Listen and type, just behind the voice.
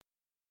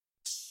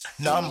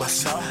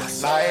numbers,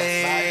 like,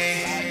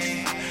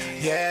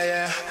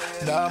 yeah,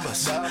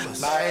 numbers,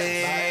 like,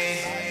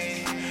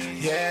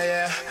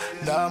 yeah,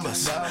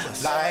 numbers,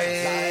 like,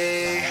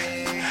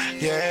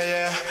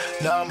 yeah,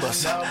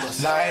 numbers,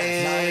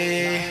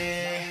 like,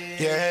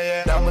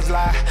 yeah, numbers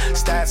lie,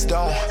 stats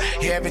don't.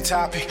 Every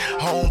topic,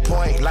 home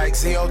point like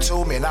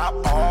ZO2, man, I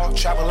ball.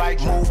 Travel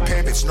like move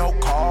pivots, no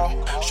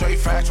call. Straight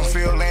facts from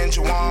Phil and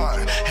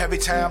Juwan. Every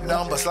time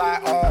numbers lie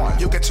on.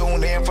 You can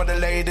tune in for the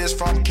latest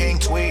from King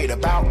Tweed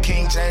about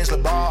King James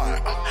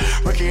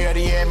LeBron. Ricky at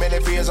the end, man,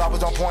 if he is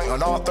always on point.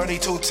 On all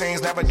 32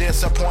 teams, never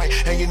disappoint.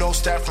 And you know,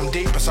 step from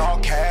deep, it's all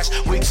cash.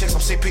 Week 6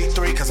 from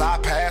CP3, cause I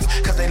pass.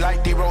 Cause they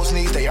like D-Rose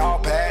knees, they all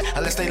bad.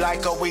 Unless they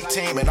like a weak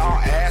team and all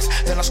ass.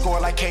 Then I score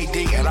like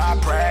KD and I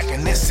brag.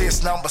 And this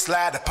is Numbers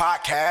Lie, the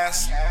podcast.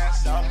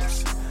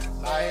 Numbers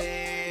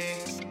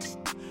like,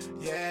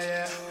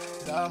 yeah,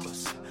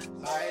 numbers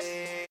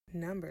like.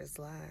 Numbers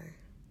Lie,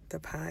 the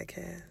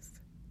podcast.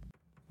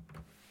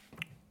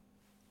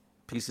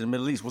 Peace in the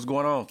Middle East. What's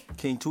going on?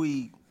 King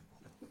Tweed.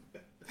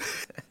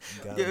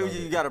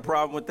 You got a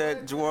problem with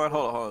that, Juwan?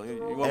 Hold on.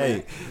 You want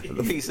me?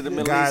 Peace in the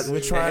Middle guys, East. we're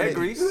trying to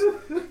Greece.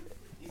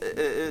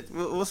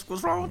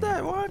 What's wrong with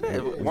that?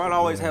 Juan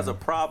always has a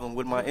problem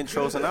with my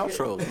intros and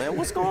outros, man.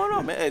 What's going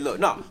on, man? Hey, look,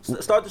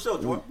 start the show,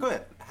 Juwan. Go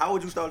ahead. How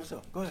would you start the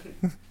show? Go ahead.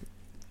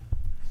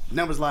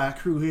 Numbers Lie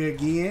crew here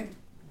again,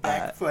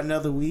 back for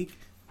another week.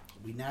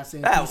 We not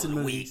saying That peace was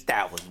and weak.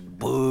 That was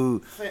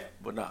boo.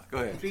 But nah, go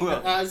ahead.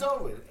 It's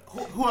over.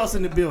 Who else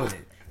in the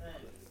building?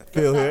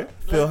 Phil here.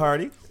 Phil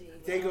Hardy.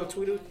 There you go,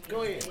 Tweeter.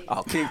 Go ahead.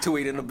 Oh, King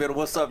Tweed in the building.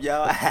 What's up,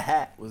 y'all?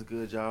 What's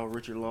good, y'all?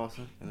 Richard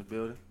Lawson in the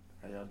building.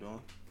 How y'all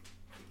doing?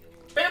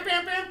 Bam,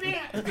 bam, bam,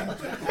 bam.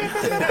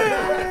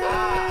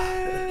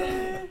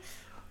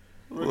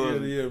 Rookie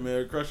of the year,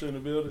 man. Crusher in the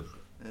building.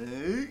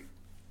 Hey.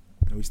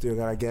 And we still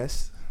got our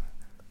guests.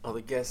 Other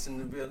guests in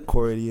the building.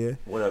 Corey of the year.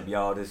 What up,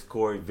 y'all? This is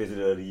Corey,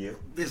 Visitor of the Year.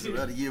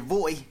 Visitor of the year,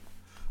 boy.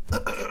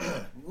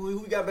 Who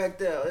we got back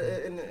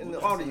there in the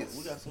audience?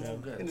 We got some more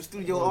guys. In the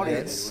studio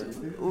audience.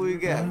 Who we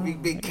got?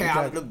 Big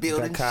Kyle in the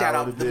building. Kyle Shout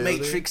in out the The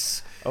building.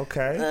 Matrix.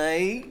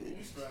 Okay.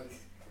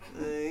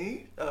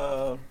 Hey.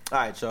 All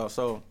right, y'all.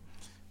 So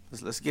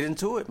let's get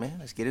into it, man.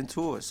 Let's get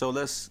into it. So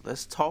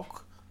let's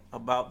talk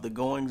about the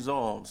goings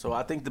on. So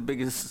I think the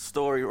biggest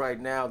story right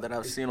now that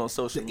I've seen on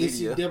social The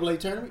media. NCAA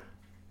tournament?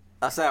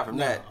 Aside from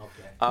that,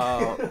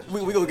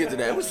 we gonna get to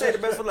that. We say the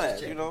best for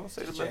last, you know.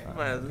 Say the best for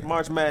last.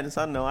 March Madness,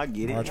 I know, I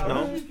get it. You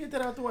know? Get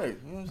that out the way.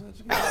 You know what I'm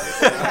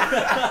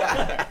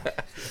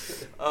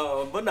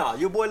saying? But nah,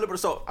 your boy Liberty.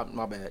 So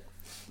my bad.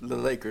 The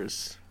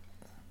Lakers.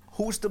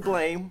 Who's to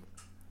blame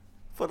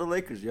for the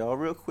Lakers, y'all?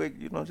 Real quick,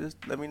 you know, just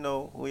let me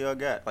know who y'all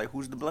got. Like,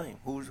 who's to blame?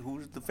 Who's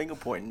the finger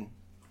pointing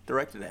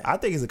directed at? I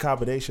think it's a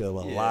combination of a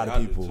lot of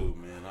people. I do too,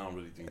 man. I don't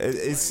really think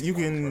It's you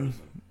can.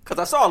 Cause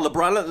I saw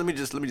LeBron. Let me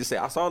just say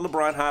I saw a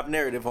LeBron hype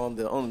narrative on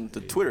the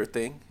Twitter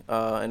thing,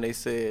 and they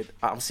said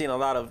I'm seeing a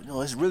lot of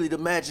it's really the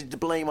Magic to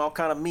blame. All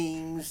kind of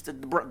memes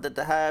that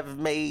the Hive have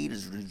made.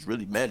 It's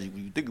really Magic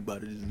when you think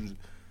about it.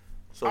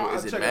 So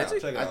is it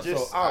Magic? I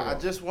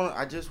just want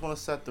to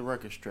set the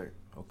record straight,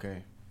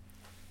 okay?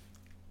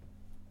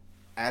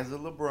 As a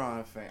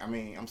LeBron fan,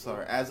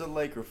 as a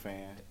Laker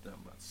fan,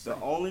 the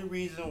only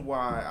reason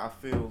why I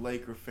feel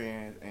Laker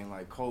fans and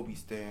like Kobe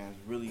stans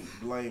really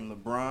blame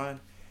LeBron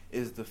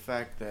is the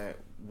fact that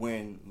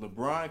when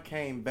LeBron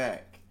came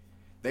back,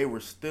 they were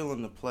still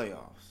in the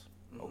playoffs,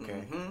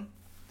 okay? Mm-hmm.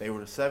 They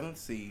were the 7th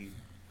seed,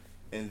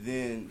 and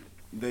then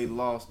they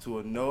lost to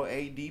a no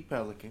AD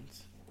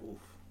Pelicans,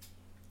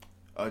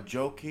 a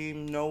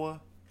Joakim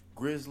Noah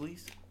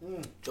Grizzlies.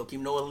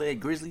 Joakim Noah led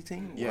Grizzly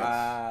team? Yes.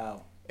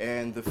 Wow.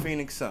 And the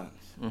Phoenix Suns,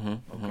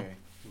 okay?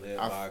 Led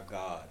by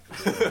God.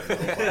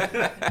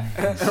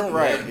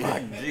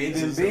 Right.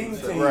 Jesus.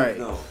 Right.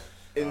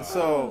 And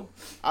so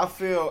I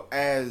feel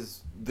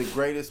as the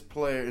greatest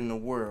player in the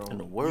world,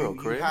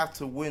 you have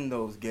to win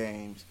those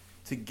games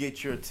to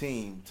get your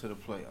team to the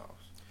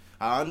playoffs.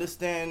 I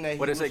understand that.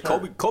 What they say?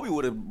 Kobe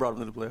would have brought him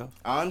to the playoffs.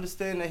 I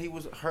understand that he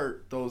was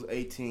hurt those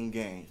 18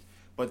 games,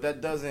 but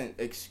that doesn't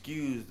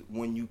excuse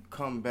when you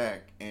come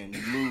back and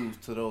lose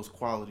to those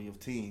quality of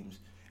teams.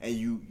 And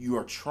you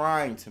are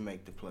trying to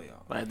make the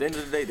playoffs. At the end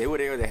of the day, they were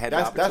there. They had the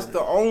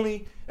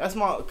opportunity.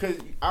 Because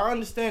I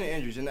understand the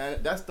injuries, and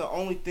that's the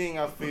only thing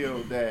I feel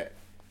that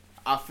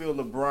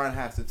LeBron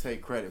has to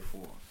take credit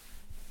for.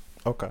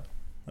 Okay,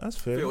 that's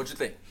fair. Phil, what you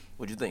think?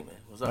 What you think, man?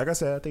 What's up? Like I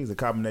said, I think it's a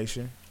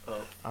combination.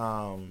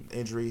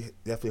 Injury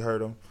definitely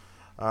hurt him.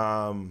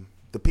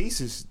 The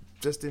pieces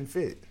just didn't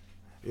fit.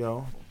 You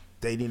know,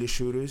 they needed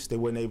shooters. They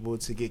weren't able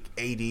to get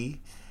AD.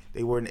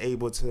 They weren't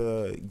able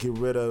to get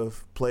rid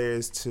of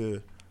players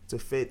to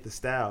fit the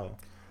style.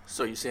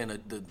 So you're saying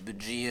that the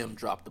GM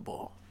dropped the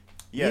ball?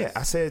 Yes. Yeah,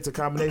 I said it's a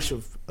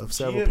combination of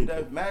several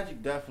people.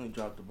 Magic definitely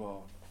dropped the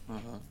ball.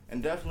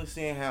 And definitely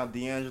seeing how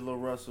D'Angelo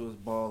Russell is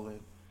balling.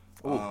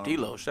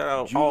 D'Lo. Shout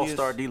out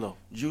All-Star D'Lo.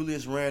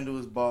 Julius Randle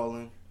is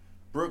balling.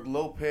 Brooke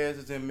Lopez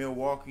is in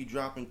Milwaukee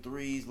dropping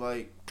threes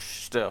like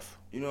Steph.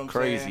 You know what I'm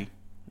Crazy. saying?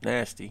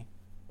 Nasty.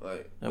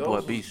 Like That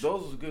boy beast.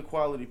 those was good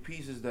quality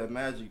pieces that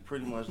Magic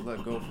pretty much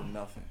let go for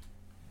nothing.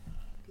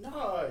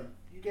 No,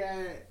 you got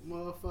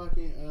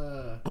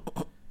motherfucking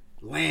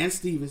Lance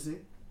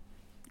Stevenson.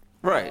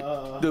 Right.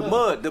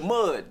 The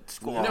mud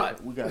squad.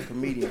 We got a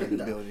comedian in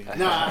the building.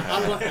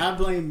 I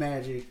blame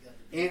Magic.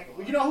 And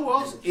you know who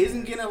else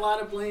isn't getting a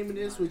lot of blame in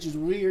this, which is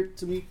weird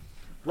to me?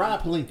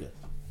 Rob Pelinka,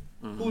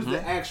 who's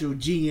the actual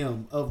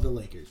GM of the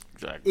Lakers.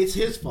 Exactly. It's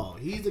his fault.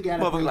 He's the guy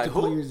that brings the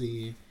players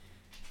in.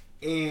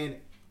 And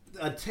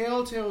a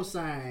telltale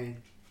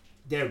sign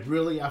that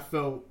really I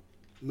felt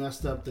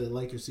messed up the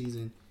Lakers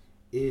season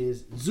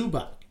is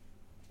Zubac.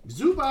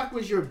 Zubac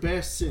was your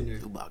best center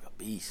Zubac a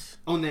beast.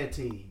 on that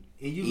team.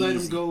 And you let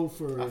him go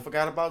for I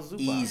forgot about Zubac.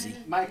 Easy.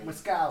 Mike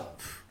Muscala.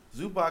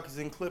 Zubac is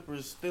in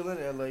Clippers, still in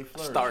LA,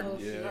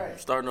 flourishing.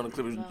 Starting on the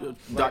Clippers.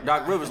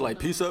 Doc Rivers like,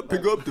 piece up,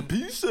 pick up the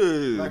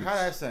pieces. Like, how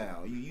that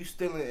sound? You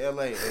still in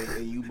LA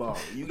and you ball.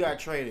 You got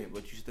traded,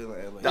 but you still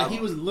in LA. And he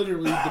was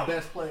literally the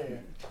best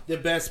player, the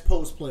best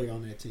post player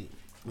on that team.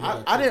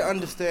 I didn't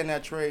understand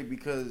that trade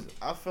because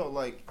I felt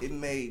like it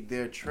made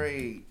their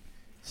trade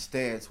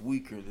stance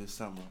weaker this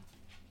summer.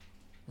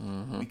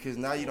 Because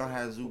now you don't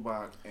have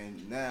Zubac,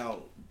 and now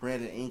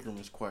Brandon Ingram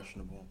is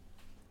questionable.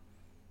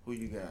 Who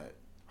you got?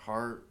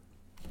 Hart?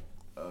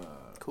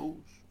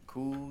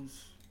 Kuz?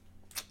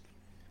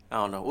 I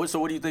don't know. So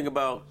what do you think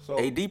about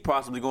AD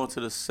possibly going to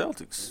the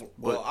Celtics?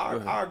 Well,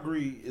 I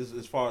agree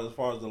as far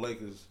as the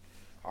Lakers.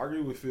 I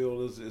agree with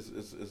Phil.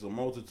 It's a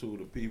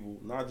multitude of people,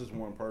 not just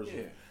one person.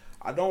 Yeah.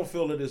 I don't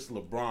feel that it's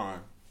LeBron.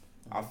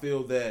 I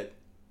feel that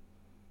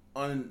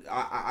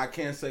I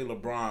can't say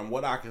LeBron.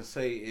 What I can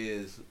say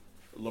is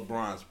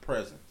LeBron's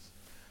presence.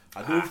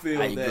 I do feel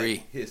that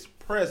his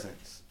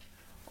presence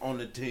on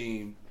the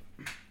team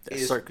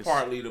is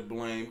partly to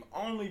blame,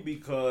 only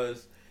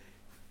because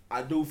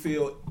I do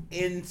feel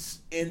in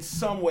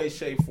some way,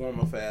 shape, form,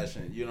 or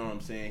fashion, you know what I'm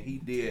saying, he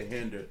did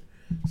hinder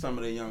some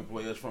of the young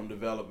players from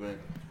developing.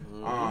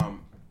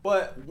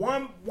 But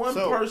one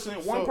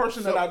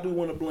person that I do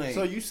want to blame.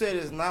 So you said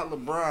it's not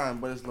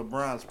LeBron, but it's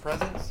LeBron's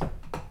presence?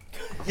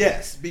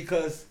 Yes,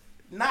 because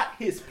not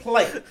his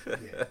play.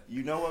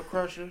 You know what,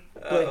 Crusher?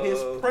 But his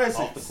presence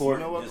Off the court,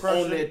 You know what, just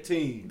Crusher? on that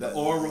team. the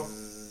aura.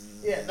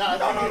 Yeah,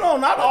 No,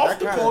 not off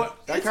the court.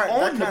 It's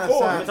on the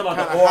court. I'm talking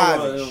about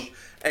the aura.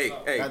 Hey,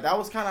 That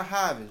was kind of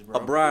highish, bro.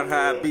 a Brian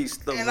Hyde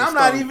beast. And I'm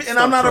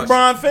not a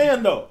Bron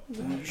fan though,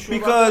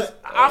 because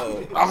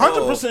I'm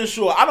 100%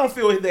 sure. I don't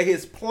feel that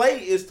his play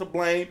is to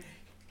blame.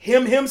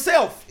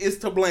 Himself is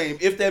to blame,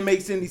 if that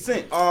makes any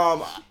sense.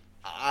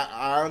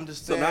 I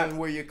understand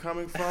where you're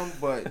coming from,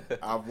 but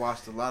I've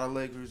watched a lot of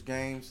Lakers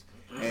games,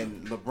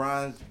 and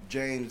LeBron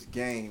James'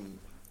 game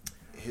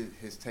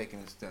has taken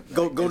a step back.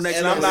 Go next.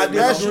 And I'm not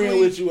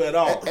disagreeing with you at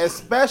all.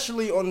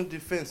 Especially on the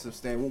defensive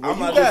stand. I'm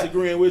not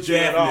disagreeing with you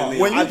at all.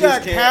 When you I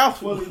got just can't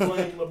fully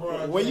blame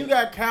LeBron When you James.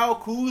 got Kyle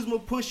Kuzma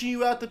pushing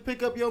you out to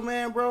pick up your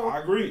man, bro, I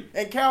agree.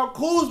 and Kyle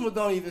Kuzma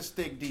don't even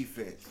stick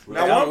defense.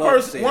 Now,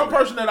 one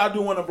person that I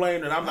do want to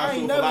blame, and I'm not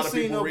sure if a lot of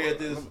people read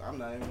this. I'm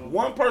not even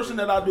One person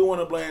that I do want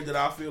to blame that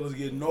I feel is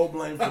getting no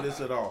blame for this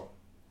at all.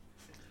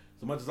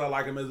 As much as I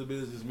like him as a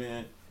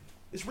businessman,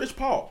 it's Rich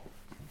Paul.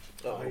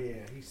 Oh yeah,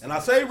 And I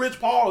say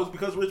Rich Paul is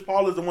because Rich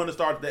Paul is the one that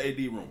started the AD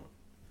rumor.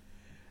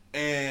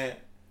 And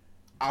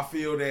I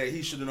feel that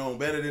he should have known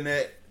better than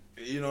that.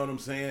 You know what I'm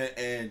saying?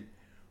 And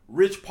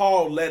Rich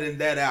Paul letting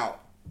that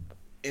out,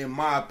 in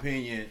my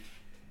opinion,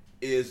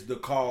 is the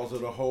cause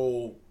of the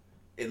whole,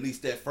 at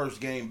least that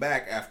first game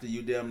back after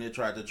you damn near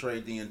tried to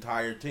trade the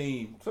entire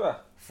team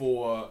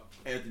for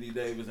Anthony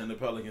Davis, and the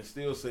Pelicans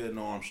still said,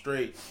 no, I'm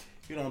straight.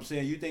 You know what I'm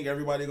saying? You think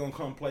everybody going to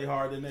come play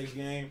hard the next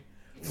game?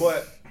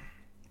 But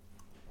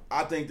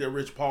I think that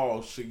Rich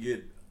Paul should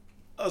get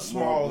a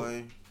small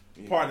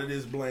part of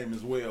this blame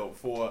as well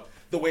for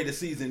the way the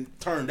season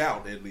turned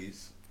out, at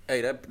least. Hey,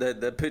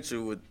 that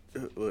picture with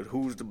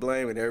who's to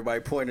blame and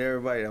everybody pointing at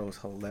everybody, that was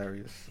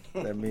hilarious.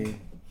 That meme.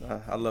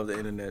 I love the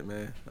internet,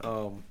 man.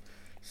 I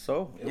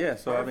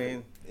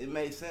mean, it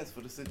made sense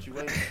for the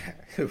situation.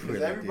 It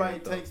really everybody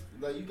did, takes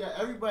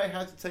everybody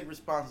has to take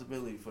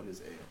responsibility for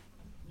this L.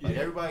 Like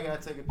everybody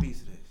got to take a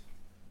piece of this.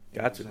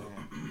 Gotcha.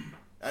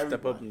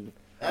 Step up.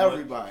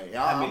 Everybody.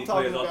 How many I'm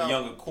talking players off about the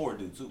younger core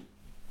do too?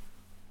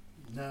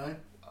 None.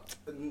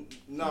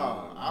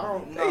 No, I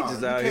don't. They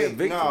just out here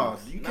victims. No,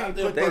 you can't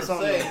put per this on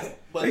se, there.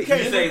 but You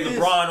say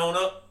LeBron on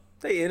up?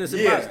 They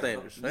innocent Yeah,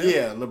 bystanders. Man.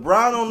 yeah.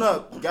 LeBron on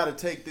up got to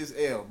take this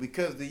L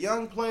because the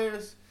young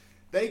players,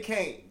 they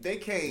can't. They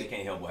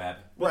can't help what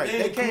happened. But Right,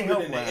 they can't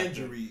help in the what happened.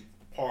 injury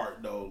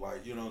part, though.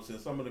 Like, you know what I'm saying?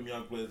 Some of them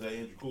young players had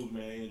injuries.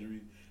 Kuzma had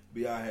injuries.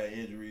 B.I. had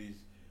injuries.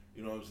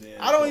 You know what I'm saying?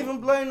 I don't even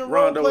blame the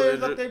role Rondo was players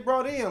that injured. they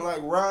brought in, like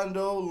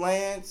Rondo,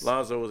 Lance,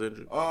 Lonzo was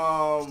injured.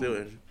 Still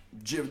injured.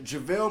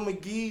 JaVale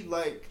McGee.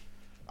 Like,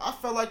 I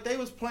felt like they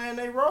was playing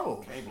their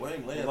role. Can't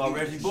blame Lance. About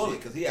Reggie Bullock?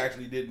 because he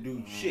actually didn't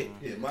do shit,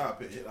 in my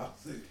opinion.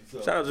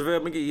 So, Shout out to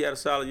JaVale McGee. He had a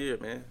solid year,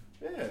 man.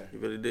 Yeah, He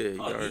really did.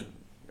 He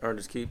earned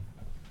his keep.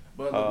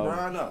 but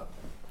LeBron up.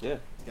 Yeah.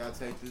 Gotta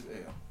take this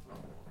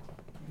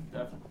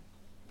L.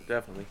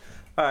 Definitely.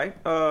 All right.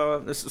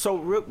 So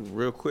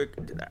real quick,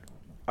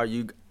 are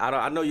you?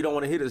 I know you don't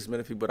want to hear this,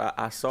 Menifee, but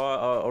I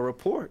saw a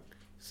report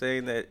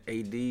saying that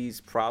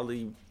AD's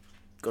probably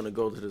going to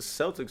go to the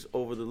Celtics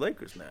over the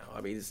Lakers now.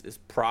 I mean, it's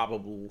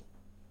probable,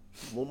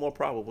 more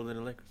probable than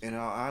the Lakers. In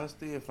all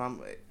honesty, if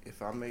I'm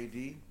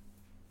AD,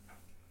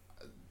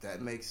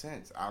 that makes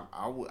sense.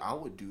 I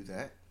would do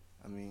that.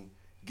 I mean,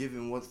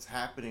 given what's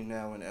happening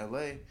now in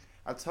LA,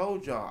 I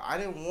told y'all I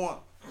didn't want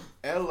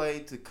LA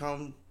to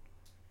come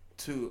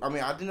to. I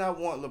mean, I did not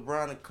want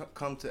LeBron to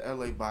come to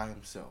LA by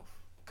himself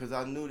because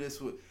I knew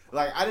this would.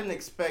 Like, I didn't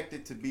expect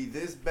it to be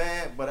this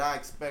bad, but I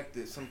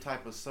expected some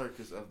type of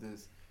circus of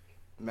this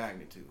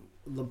magnitude.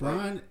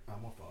 LeBron,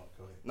 my fault.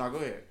 Go ahead. No, go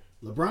ahead.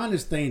 LeBron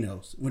is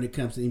Thanos when it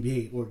comes to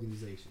NBA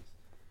organizations.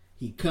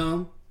 He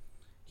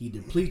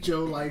depletes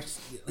your life,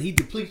 he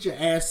depletes your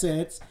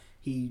assets,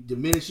 he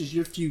diminishes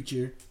your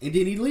future, and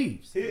then he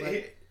leaves.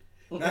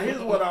 Now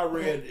here's what I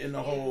read in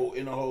the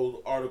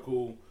whole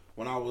article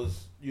when I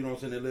was, you know what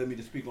I'm saying, that led me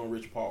to speak on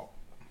Rich Paul.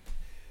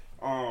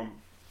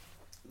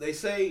 They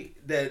say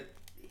that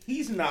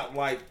he's not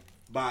liked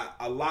by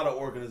a lot of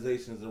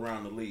organizations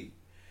around the league.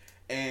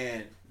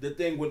 And the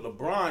thing with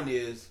LeBron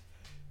is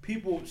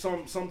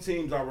some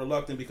teams are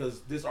reluctant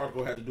because this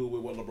article had to do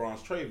with what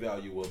LeBron's trade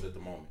value was at the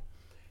moment.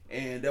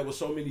 And there were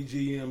so many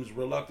GMs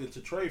reluctant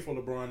to trade for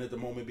LeBron at the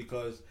moment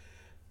because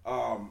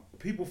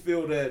people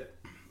feel that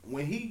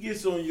when he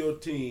gets on your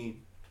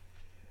team,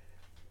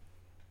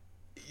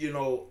 you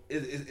know,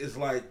 it's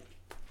like...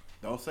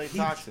 Don't say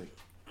toxic.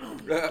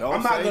 I'm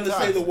not going to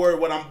say the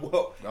word.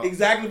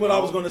 Exactly what I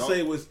was going to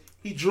say was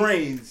he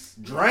drains.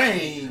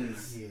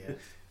 Yeah.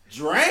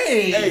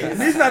 Drains. Hey,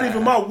 and he's not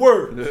even my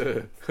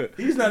word.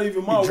 He's not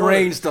even my word.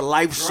 Drains the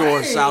life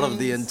source out of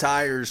the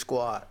entire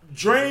squad.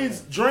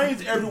 Drains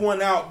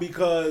everyone out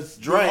because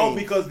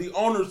the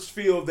owners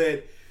feel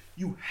that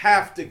you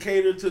have to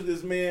cater to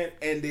this man,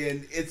 and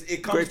then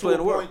it comes to a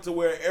point to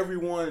where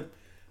everyone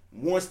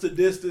wants to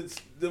distance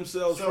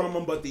themselves from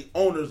him, but the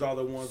owners are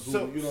the ones who,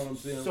 you know what I'm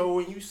saying? So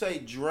when you say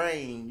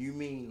drain, you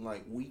mean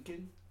like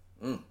weaken?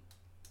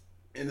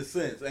 In a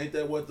sense, ain't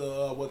that what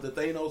the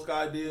Thanos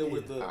guy did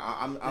with the?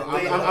 I'm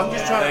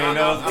just trying.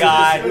 Thanos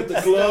guy with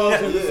the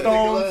gloves and the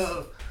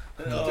stones.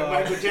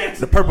 Michael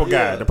Jackson. The purple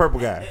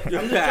guy. I'm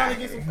just trying to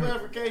get some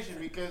clarification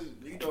because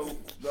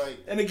like.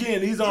 And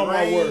again, these aren't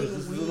my words.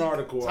 This is an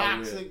article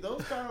Toxic. I read.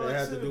 Those kind of that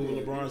had to do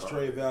with LeBron's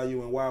trade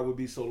value and why it would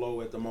be so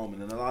low at the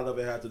moment, and a lot of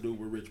it had to do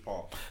with Rich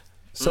Paul.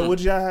 So would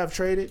y'all have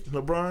traded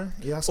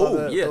LeBron? Y'all saw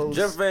those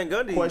Jeff Van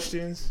Gundy.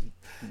 Questions.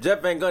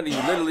 Jeff Van Gundy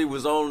literally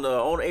was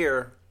on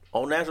air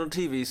on national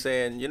TV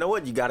saying, you know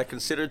what, you got to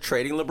consider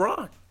trading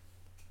LeBron.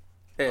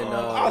 And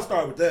I'll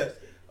start with that.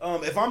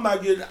 If I'm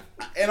not getting,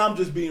 and I'm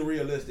just being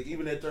realistic,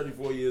 even at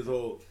 34 years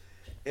old,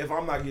 if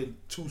I'm not getting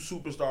two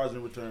superstars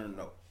in return,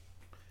 no.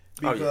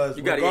 Because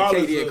you got to get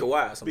KD and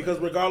Kawhi. Because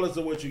regardless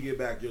of what you get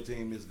back, your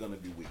team is going to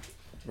be weak.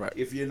 Right.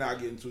 If you're not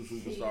getting two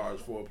superstars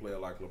for a player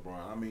like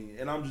LeBron. I mean,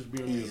 and I'm just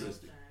being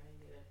realistic.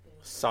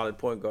 Solid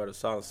point guard, a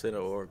solid center,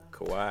 or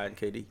Kawhi and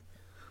KD.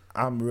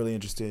 I'm really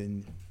interested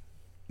in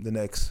the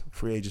next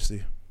free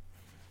agency.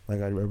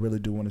 Like, I really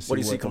do want to see what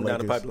do you see coming down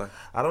the pipeline.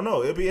 I don't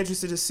know. It'll be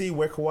interesting to see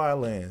where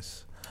Kawhi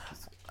lands.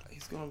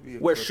 He's gonna be.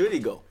 Where should he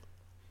go?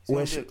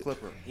 He's a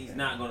Clipper. He's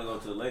not going to go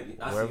to the Lakers.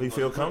 Wherever he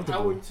feel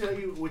comfortable. I would tell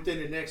you within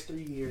the next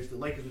 3 years, the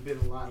Lakers have been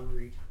in the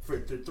lottery for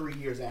the 3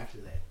 years after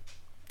that.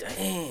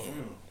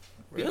 Damn.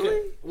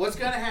 Really? What's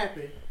going to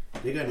happen,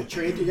 they're going to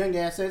trade the young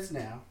assets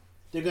now.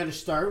 They're going to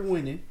start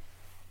winning.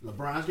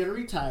 LeBron's going to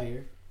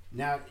retire.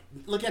 Now,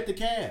 look at the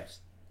Cavs.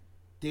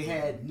 They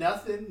had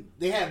nothing.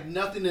 They have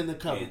nothing in the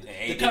cupboard.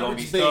 And the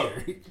cupboard's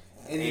bare.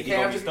 And the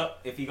Cavs be stuck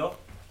if he go?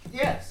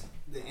 Yes.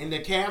 And the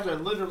Cavs are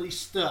literally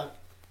stuck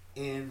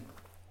in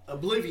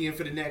oblivion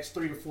for the next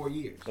 3 to 4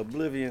 years.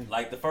 Oblivion.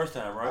 Like the first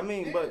time, right? I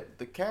mean, but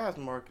the Cavs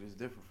market is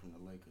different from the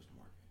Lakers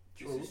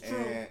market.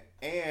 True.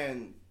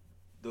 And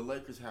the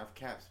Lakers have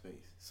cap space.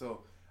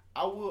 So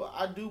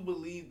I do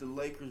believe the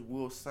Lakers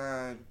will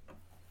sign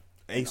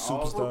a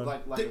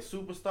superstar. Like a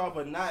superstar,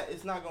 but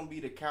it's not gonna be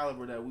the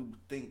caliber that we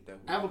think that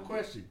I have a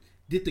question.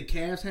 Did the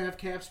Cavs have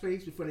cap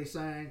space before they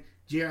signed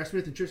J.R.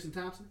 Smith and Tristan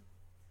Thompson?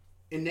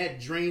 And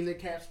that drained their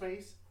cap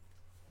space?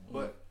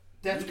 But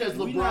that's because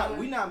LeBron.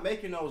 We not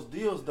making those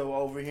deals though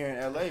over here in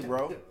L.A.,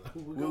 bro.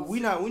 we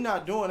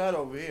not doing that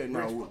over here.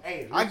 No,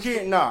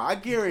 I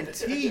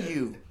guarantee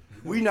you,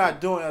 we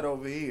not doing that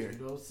over here.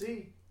 We'll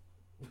see.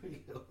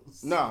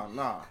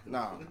 No.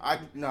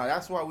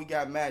 That's why we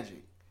got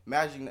Magic.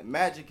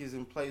 Magic is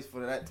in place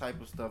for that type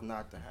of stuff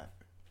not to happen.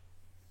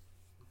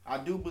 I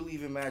do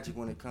believe in Magic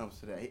when it comes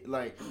to that.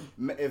 Like,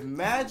 if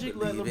Magic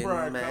let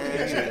LeBron come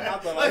in, I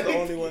thought I was the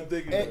only one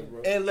thinking that,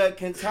 bro. And let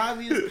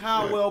Kentavious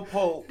Caldwell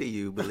Pope. Do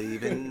you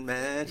believe in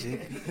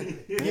magic?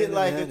 Get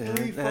like a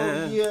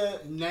 3-4 year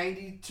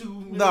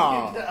 $92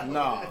 million.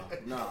 No.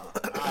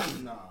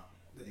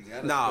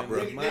 Nah,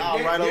 bro.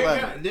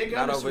 They're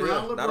gonna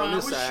surround LeBron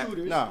with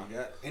shooters. No,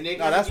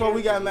 that's why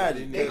we got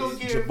Magic. They gonna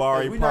give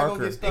Jabari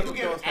Parker. They gonna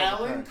give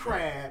Allen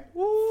Crabbe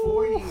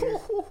 4 years,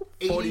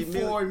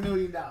 $84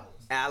 million.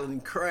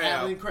 Alan Crabb.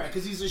 Alan Crabb,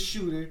 because he's a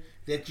shooter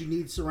that you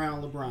need to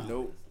surround LeBron.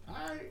 Nope. All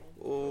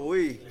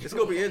right. It's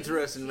gonna be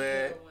interesting,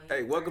 man.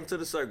 Hey, welcome to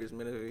the circus,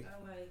 man.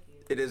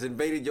 It has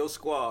invaded your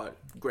squad.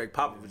 Greg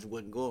Popovich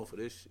wasn't going for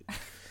this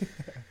shit.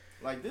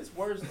 Like, this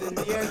worse than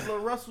D'Angelo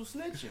Russell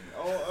snitching.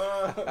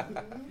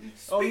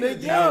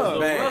 Nick Young.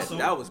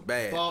 That was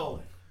bad.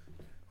 Balling.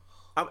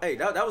 Hey,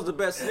 that was the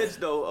best snitch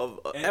though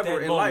of At ever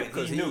that in moment, life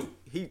because he knew.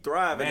 he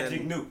thrived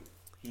Magic knew.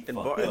 He in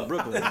fucked up.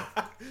 Brooklyn.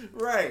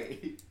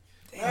 Right.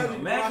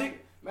 Damn,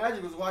 Magic.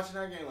 Magic was watching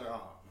that game like,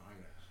 oh my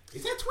god.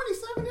 Is that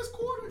 27 this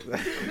quarter?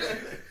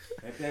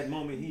 At that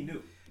moment, he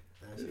knew.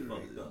 He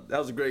fucked it up. That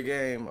was a great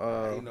game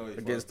You know he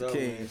against the fucked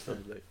up Kings.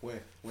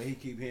 when he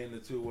keep hearing the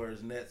two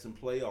words Nets and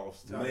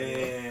playoffs.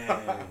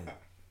 Man.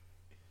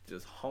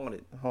 Just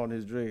haunted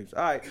his dreams.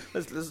 All right,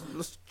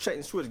 let's check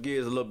and switch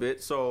gears a little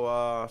bit.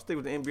 So stay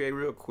with the NBA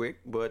real quick.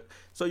 But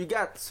so you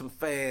got some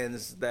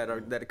fans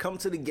that come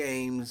to the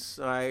games.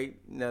 All right,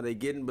 now they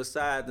getting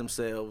beside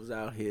themselves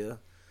out here.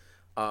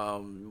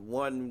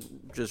 One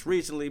just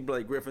recently,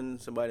 Blake Griffin,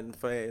 somebody in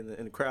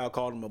the crowd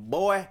called him a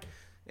boy.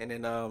 And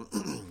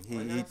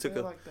then he took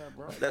a. Like that,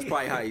 bro? That's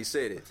probably how he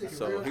said it.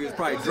 So he was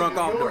probably drunk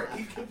off the.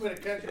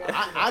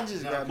 I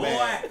just got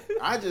mad.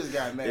 I just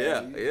got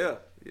mad.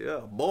 Yeah,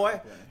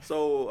 boy.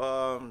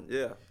 So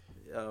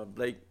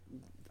Blake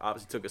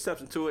obviously took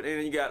exception to it, and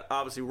then you got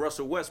obviously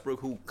Russell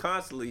Westbrook, who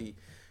constantly.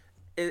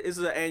 It's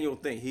an annual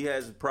thing. He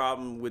has a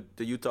problem with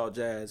the Utah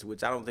Jazz,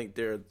 which I don't think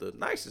they're the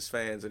nicest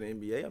fans in the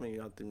NBA. I mean,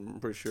 I'm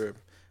pretty sure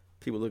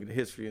people look at the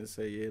history and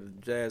say, yeah, the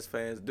Jazz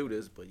fans do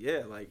this, but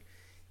yeah, like.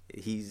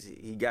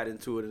 He got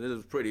into it,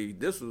 and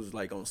this was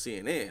like on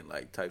CNN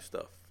like type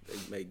stuff. They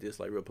made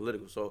this like real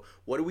political. So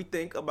what do we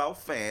think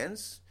about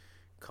fans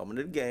coming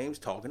to the games,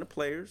 talking to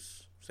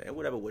players, saying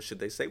whatever? What should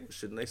they say? What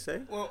shouldn't they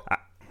say? Well, I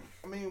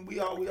mean, we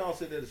all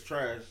say that it's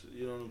trash.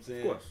 You know what I'm saying?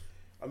 Of course.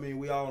 I mean,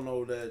 we all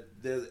know that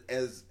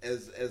there's,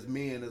 as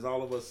men, as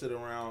all of us sit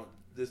around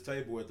this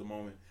table at the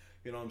moment,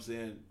 you know what I'm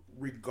saying,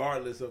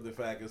 regardless of the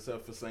fact,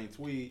 except for St.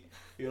 Tweed,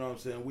 you know what I'm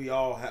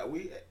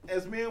saying,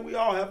 as men, we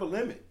all have a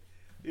limit.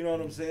 You know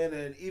what I'm saying?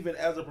 And even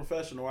as a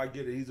professional, I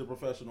get it. He's a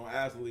professional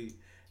athlete.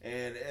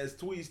 And as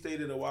Tweed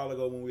stated a while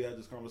ago when we had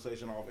this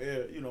conversation off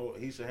air, you know,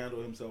 he should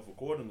handle himself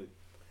accordingly.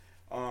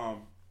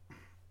 And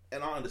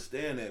I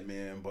understand that,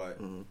 man,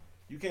 but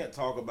you can't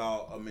talk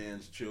about a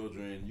man's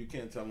children. You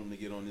can't tell him to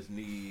get on his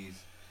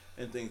knees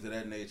and things of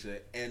that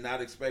nature and not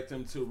expect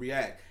him to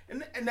react.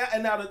 And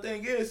now the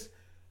thing is,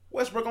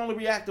 Westbrook only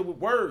reacted with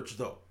words,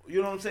 though. You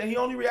know what I'm saying? He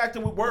only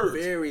reacted with words.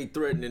 Very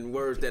threatening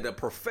words that a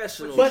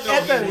professional. But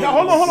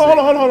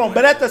hold on.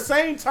 But at the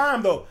same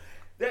time, though,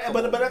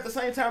 but at the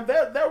same time,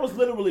 there was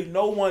literally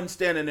no one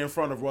standing in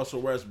front of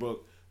Russell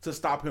Westbrook to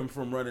stop him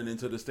from running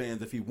into the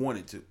stands if he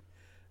wanted to.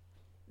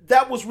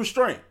 That was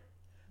restraint.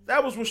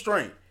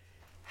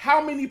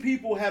 How many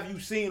people have you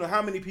seen, or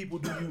how many people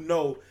do you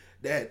know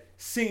that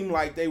seemed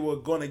like they were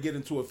going to get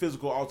into a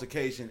physical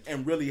altercation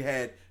and really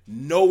had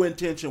no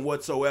intention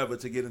whatsoever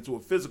to get into a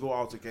physical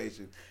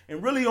altercation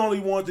and really only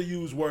wanted to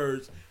use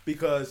words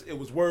because it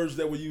was words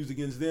that were used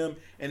against them,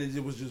 and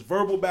it was just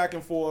verbal back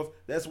and forth.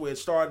 That's where it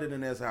started,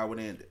 and that's how it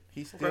ended.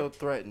 He still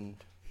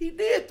threatened. He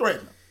did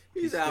threaten him.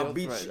 He's I'll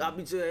beat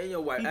you and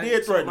your wife. He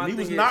did threaten him. He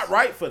was not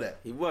right for that.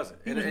 He wasn't.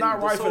 He was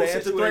not right for that.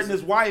 And to threaten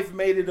his wife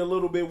made it a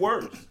little bit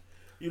worse.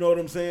 You know what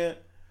I'm saying?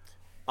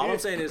 All I'm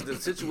saying is the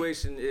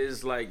situation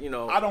is like, you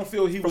know. I don't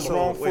feel he was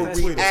wrong for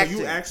reacting. So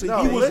you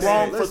actually, he was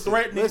wrong for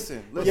threatening.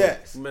 Listen.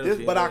 Yes,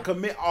 but I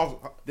commit.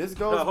 This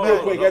goes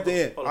real quick at the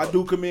end. I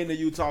do commend the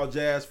Utah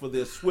Jazz for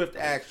their swift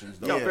actions,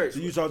 though. The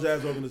Utah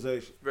Jazz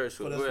organization. Very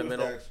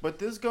swift. But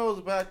this goes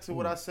back to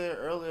what I said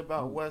earlier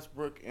about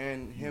Westbrook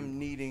and him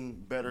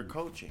needing better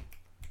coaching,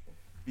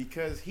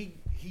 because he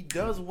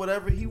does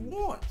whatever he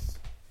wants.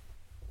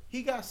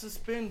 He got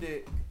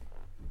suspended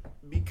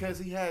because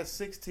he had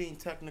 16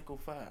 technical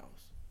fouls.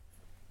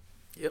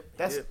 Yep.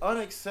 That's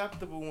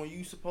unacceptable when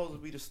you supposed to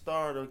be the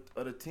star of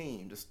the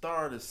team, the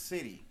star of the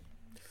city.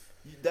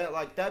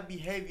 That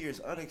behavior is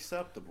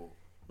unacceptable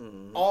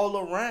all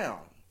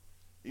around.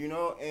 You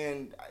know,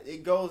 and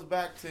it goes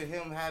back to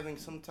him having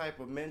some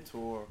type of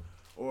mentor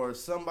or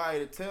somebody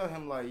to tell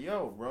him like,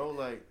 yo, bro,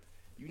 like,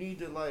 you need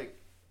to like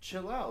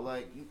chill out.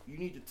 Like, you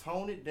need to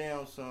tone it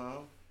down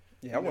some.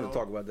 Yeah, I want to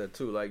talk about that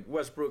too. Like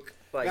Westbrook.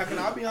 Like, now, can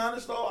I be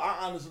honest though? I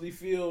honestly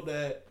feel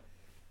that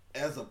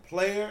as a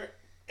player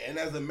and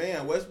as a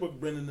man,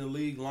 Westbrook been in the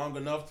league long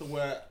enough to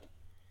where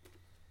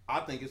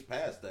I think it's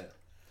past that.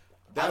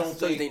 I don't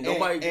think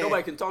nobody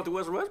can talk to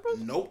Westbrook.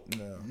 Nope,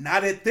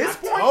 not at this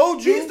point.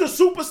 Told you. He's the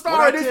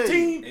superstar of this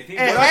team and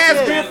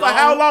has been for long?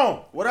 how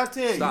long? What I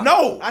tell you? Stop.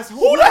 No.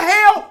 Who the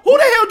hell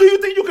do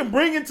you think you can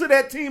bring into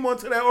that team,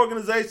 onto that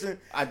organization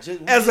as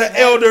an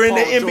elder in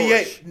the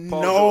NBA?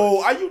 Paul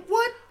George. Are you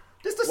what?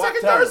 This the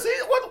second, third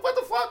season? What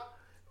the fuck?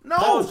 No,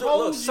 Paul told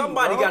look, you,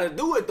 somebody bro. got to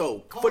do it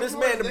though for this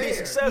man to be there.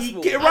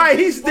 successful. Get right,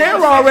 he's there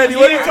already.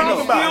 What are you Yeah, talking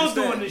he's about?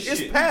 still doing this It's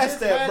shit. past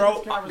that,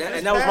 bro.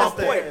 And that was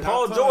my point. And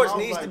Paul I told George him, I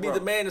was needs like, to be bro.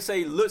 the man to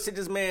say, look, sit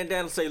this man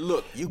down and say,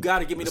 look, you got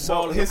to give me the So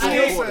ball in the his fourth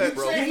skill quarter, set-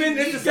 bro. You've been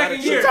this the gotta second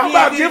keep year. You talking He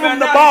about ain't give even him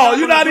the not ball. even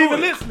You're not doing even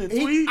it. listening,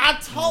 Tweet. I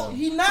told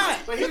he not.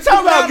 You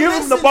talking about give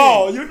him the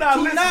ball. You're not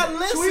He listening. not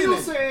Tweedle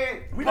listening.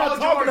 said We Paul not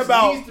talking George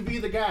about- needs to be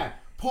the guy.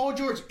 Paul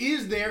George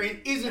is there and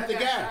isn't the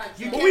guy.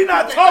 You But can't we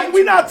not put that talking. We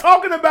into not him.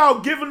 talking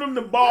about giving them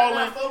the ball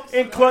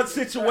in clutch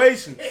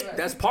situations.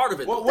 That's part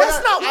of it. though.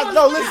 That's not.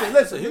 No, listen.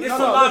 It's a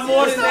lot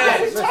more than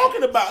What we that.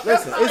 talking about?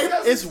 That's Listen,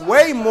 not- it's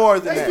way more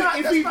than that.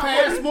 If he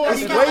passed more,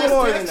 he It's get way less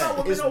more than text.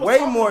 that. It's way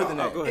more than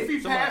that. Go ahead. If he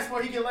Somebody- passed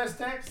more, he get less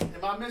text. Am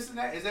I missing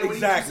that? Is that what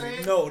Exactly. he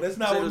was saying? No, that's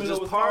not So what it's Miller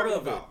just was part talking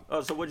of it. about.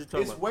 Oh, so what you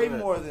talking It's about? way Go ahead.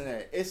 more than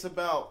that. It's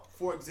about,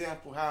 for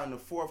example, how in the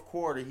fourth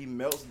quarter he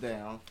melts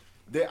down.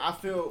 That I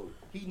feel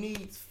he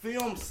needs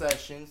film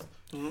sessions,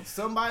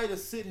 somebody to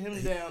sit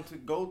him down to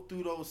go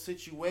through those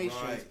situations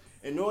Right.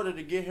 in order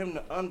to get him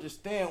to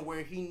understand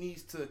where he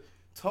needs to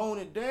tone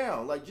it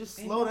down. Like just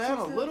slow down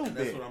a little That's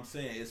bit. what I'm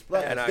saying. It's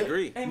Like, And I there-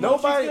 agree. Ain't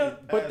Nobody, much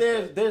but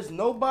there's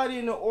nobody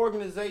in the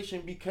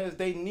organization because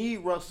they need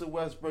Russell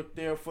Westbrook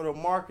there for the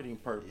marketing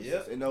purposes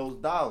Yep. and those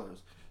dollars.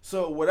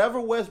 So whatever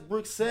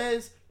Westbrook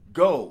says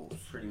goes.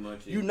 Pretty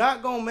much it. You're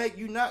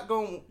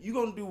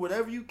gonna do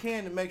whatever you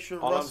can to make sure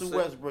All I'm Russell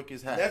saying- Westbrook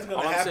is happy. That's All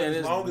gonna I'm happen saying as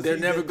is long as they're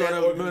he's never in that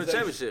going to win a organization.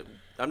 championship.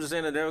 I'm just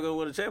saying they're never going to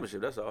win a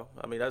championship. That's all.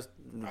 I mean, that's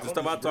the don't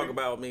stuff I talk disagree.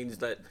 about means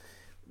that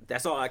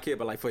that's all I care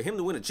about. Like for him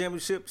to win a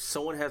championship,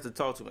 someone has to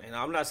talk to him. And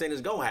I'm not saying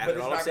it's going to happen. But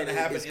it's all I'm not saying going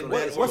to happen. is it's in gonna-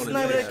 that it's What's the name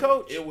of organization. that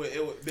coach? It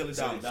would Billy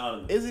Donovan.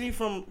 Donovan. Isn't he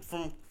from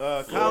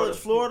college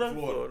Florida?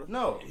 Florida.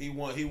 No, He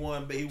won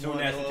national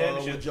with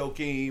championships.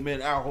 Joakim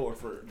and Al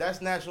Horford. that's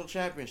national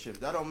championships.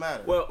 That don't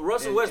matter. Well,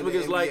 Russell In Westbrook the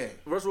is like NBA.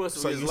 Russell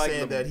Westbrook So is you like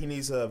saying the- that he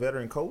needs a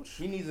veteran coach?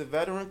 He needs a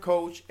veteran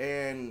coach,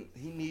 and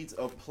he needs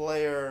a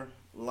player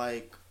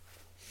like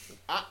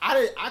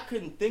I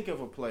couldn't think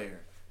of a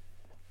player.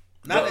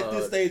 Not at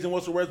this stage in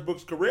Russell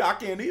Westbrook's career. I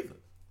can't either.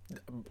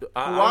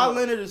 Kawhi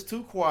Leonard is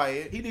too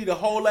quiet. He need a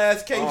whole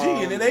ass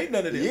KG, and it ain't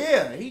none of this.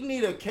 Yeah, he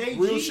need a KG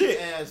Real shit.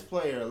 ass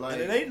player. Like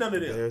And it ain't none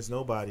of this. There's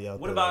nobody out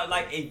What there. about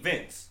like a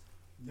Vince?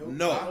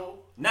 No.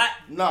 Not,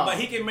 No. but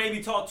he can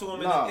maybe talk to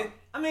him. No.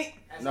 I mean,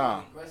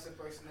 nah.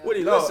 Would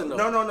he No, listen though?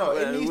 no.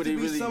 It Man, needs would to he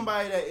be really-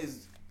 somebody that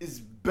is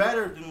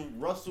better than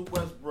Russell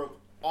Westbrook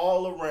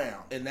all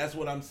around. And that's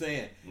what I'm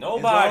saying.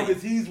 Nobody. As long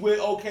as he's with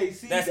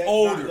OKC, That's that's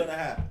older. not gonna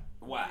happen.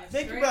 why?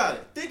 Think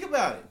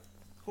about it.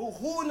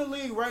 Who in the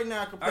league right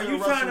now Are compared you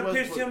to trying Russell to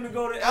pitch Westbrook? him to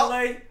go to Out-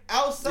 LA?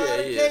 Outside Yeah,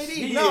 of he is. KD?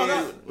 He No, is.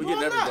 no, We no,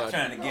 getting I'm not. everybody.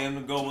 Trying to get him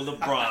to go with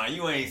LeBron.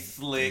 You ain't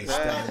slick. The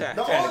Trying to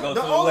go only,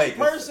 to the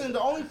Lakers.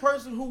 the only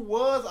person who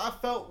I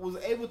felt was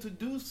able to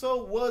do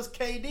so was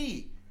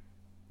KD.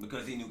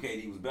 Because he knew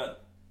KD was better.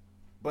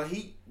 But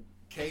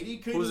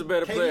KD couldn't. Who's a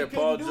better KD player, couldn't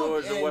Paul do it.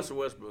 George or And Russell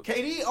Westbrook?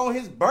 KD on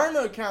his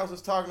burner accounts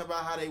was talking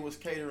about how they was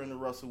catering to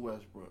Russell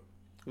Westbrook.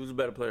 Who's a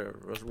better player,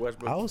 Russell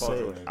Westbrook? I or would Paul say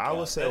George?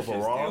 That shit's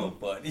overall. still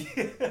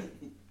funny.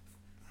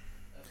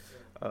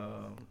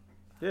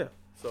 Yeah.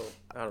 So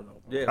I don't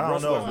know. Yeah, I don't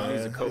Russell know, Westbrook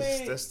needs a man. coach.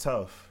 mean- That's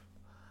tough.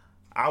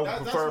 I would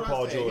That's prefer what I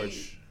Paul said.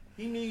 George.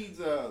 He needs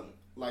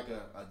like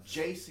a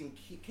Jason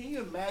Kidd. Can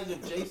you imagine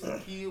if Jason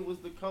Kidd was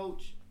the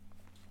coach?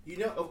 You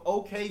know, of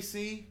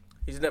OKC.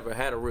 He's never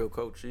had a real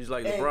coach. He's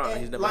like And- LeBron.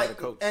 and He's never like, had a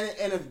coach.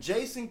 And if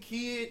Jason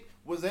Kidd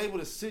was able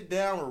to sit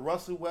down with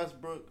Russell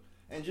Westbrook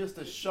and just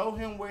to show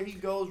him where he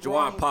goes Juwan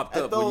wrong, popped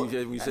at up those-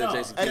 when you said No,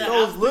 Jason at Kidd.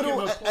 those I'm little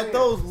thinking of a at player.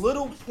 those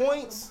little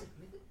points.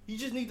 You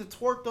just need to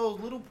twerk those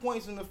little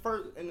points in the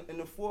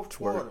fourth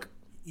quarter.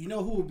 You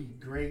know who would be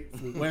great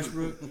for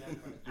Westbrook?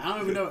 I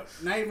don't even know.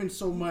 Not even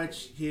so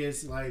much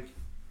his like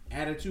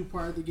attitude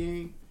part of the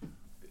game,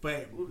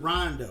 but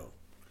Rondo.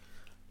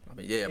 I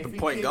mean, yeah, If but he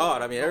point can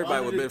guard. I mean, go everybody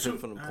under would the benefit two-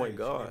 from the All point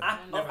right. guard.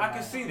 I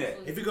can see that.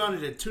 If you go under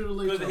the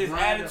tutelage Because of his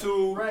Rondo-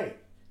 attitude. right?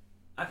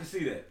 I can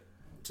see that.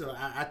 So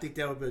I think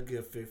that would be a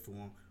good fit for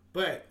him.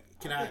 But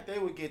can I I? think they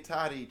would get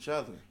tired of each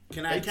other.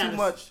 Can I They kinda- too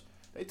much.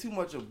 They too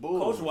much of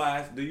bull. Coach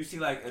wise, do you see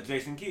like a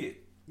Jason Kidd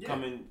Yeah.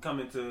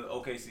 coming to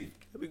OKC?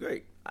 That'd be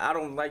great. I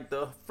don't like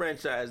the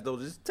franchise though.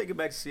 Just take it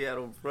back to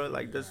Seattle, bro.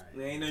 Like this.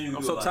 There ain't nothing you can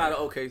I'm do so about tired that.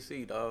 of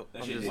OKC, dog. That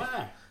I'm shit just- is-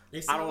 Why? They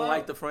I sell don't out.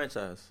 like the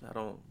franchise. I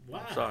don't. Why?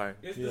 I'm sorry.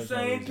 It's He the has no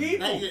same reason.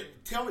 people. Now,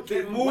 tell me,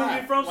 They moved why?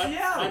 it from why,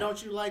 Seattle. Why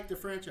don't you like the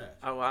franchise?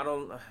 I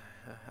don't.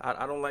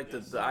 I don't like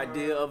the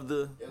idea of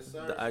the Yes,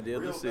 sir. the idea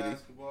of the Real city.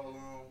 basketball,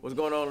 What's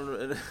going on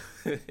in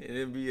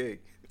NBA?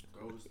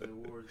 Golden State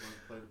Warriors going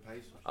to play the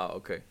Pacers. Oh,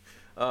 okay.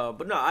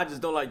 But no, I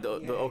just don't like the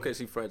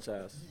OKC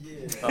franchise.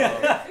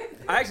 I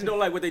actually don't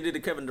like what they did to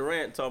Kevin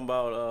Durant. Talking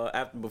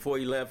about before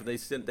he left, they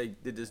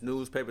did this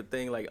newspaper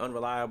thing like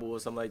unreliable or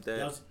something like that.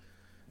 That was,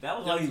 That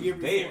was that why was he the year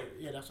was there. before.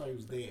 Yeah, that's why he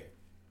was there.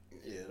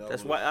 Yeah,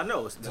 That's why I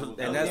know, That was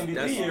and MVP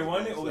that's year,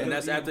 wasn't it? Or was and it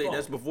that's the year after before?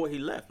 that's before he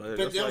left. But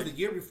That's that was like- the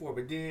year before.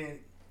 But then he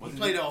Wasn't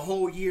played it- a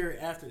whole year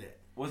after that.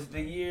 Was it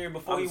the year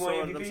before I'm he won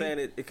saying, MVP? I'm saying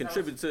it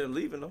contributed to him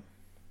leaving though.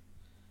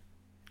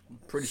 I'm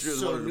pretty sure it's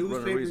So one of the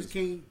newspapers reasons.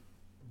 can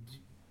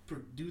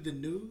do the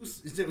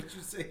news? Is that what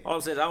you say? All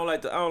I'm saying, I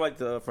don't like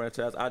the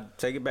franchise. I'd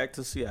take it back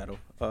to Seattle.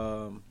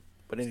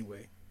 But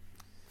anyway.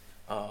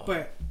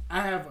 But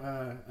I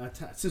have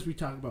since we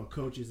talk about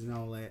coaches and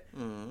all that,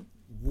 Mm-hmm.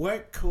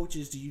 what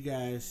coaches do you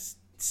guys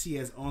see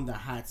as on the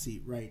hot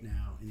seat right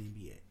now in the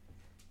NBA?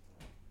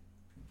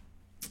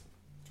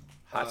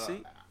 Hot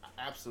seat?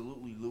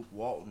 Absolutely, Luke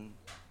Walton.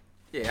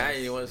 Yeah, I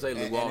didn't even want to say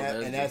Luke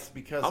Walton. And that's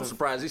because I'm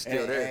surprised he's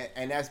still there.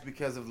 And that's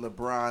because of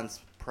LeBron's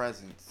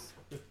presence.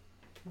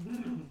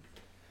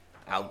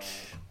 Ouch.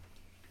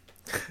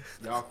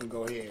 Y'all can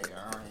go ahead.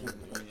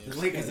 The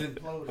Lakers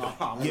imploded.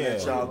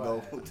 Let y'all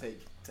go.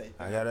 Take.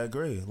 I gotta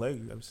agree.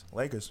 Lakers.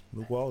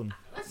 Luke Walton.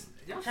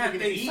 Y'all Trying to taking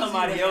think the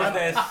somebody easy way else out.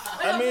 that's.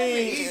 I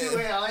mean, easy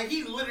way out. Like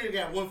he literally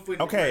got 1 foot.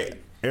 In Okay, the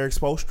grave. Eric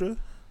Spoelstra,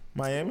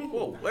 Miami.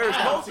 Whoa, where's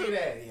I don't Spoelstra? see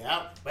that.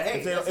 Yeah, but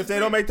hey, If they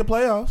don't make the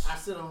playoffs, I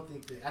still don't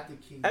think that. I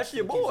think he. That's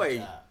your he gets a boy.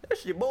 job.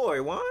 That's your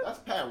boy, Juan. That's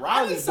Pat I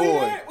Riley's didn't say boy.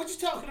 that. What you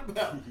talking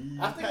about?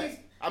 I think he's.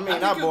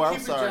 Not he'll boy. I'm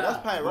keep a sorry. job.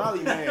 That's Pat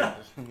Riley, man.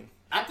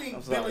 I think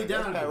I'm sorry. Billy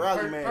That's Donovan. Pat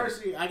Riley, man.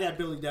 Personally, I got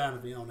Billy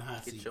Donovan on the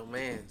hot Get seat. your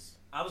mans.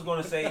 I was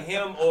gonna say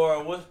him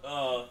or what?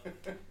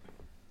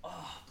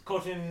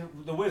 Coaching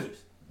the Wizards.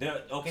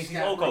 The OKC's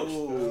Scott old coach,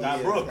 Brooks.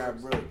 Scott Brooks.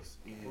 Scott Brooks.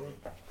 Yeah.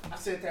 I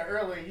said that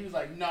earlier. He was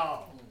like,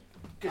 "No,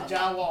 because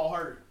John Wall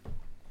hurt."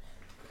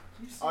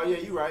 Oh yeah,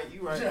 you right.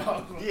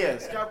 Yeah. Yeah,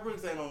 Scott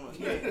Brooks ain't on.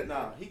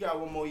 He got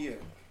one more year.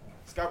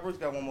 Scott Brooks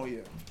got one more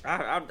year.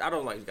 I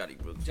don't like Scotty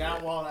Brooks.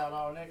 John Wall out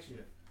all next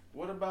year.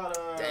 What about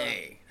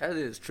Dang, that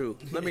is true.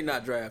 Let me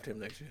not draft him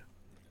next year.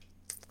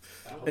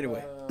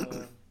 Anyway,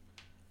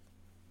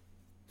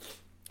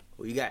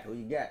 who you got?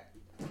 Man,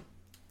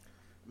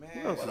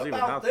 Who else What is even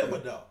about out there?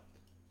 Thibodeau?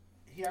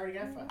 He already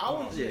got five. I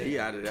was Yeah, he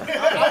out of there. just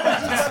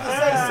about to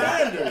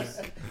say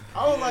Sanders.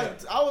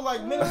 I was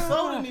like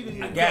Minnesota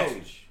needed a I new got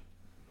coach.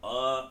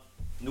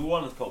 you. New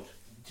Orleans coach.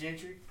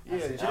 Gentry. Yeah,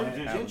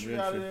 Gentry. Gentry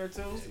out of there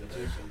too.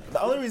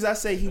 the only reason I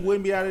say he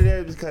wouldn't be out of there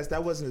is because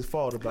that wasn't his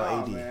fault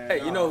about AD.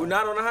 Hey, you know who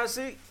not on the hot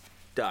seat?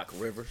 Doc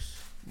Rivers.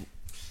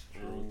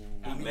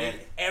 Man,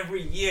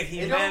 every year he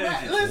It don't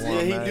matter. manages. Listen.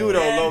 Yeah, he do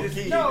though, low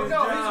key. No,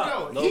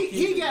 job.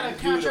 he got a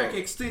contract though.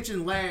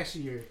 extension last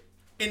year,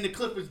 and the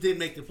Clippers did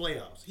make the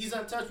playoffs. He's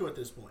untouchable at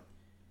this point.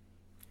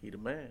 He the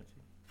man.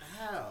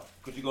 How?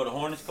 Could you go to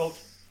Hornets coach?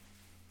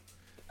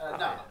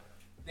 No.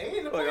 They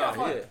in the Oh, playoff yeah,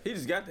 hunt. yeah. He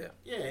just got there.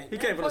 Yeah. He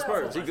came from the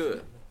Spurs. He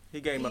good. He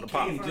game on the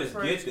pop. He just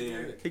get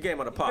there. He game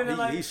on the pop. Been in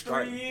like He's 3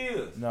 striking.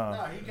 years. No,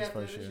 No, he his got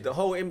first that year. shit. The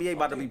whole NBA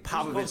about to be Who's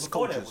Popovich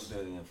before that coaches. was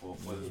there then for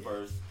the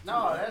Spurs?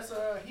 No, that's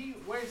he.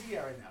 Where's he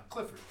at right now?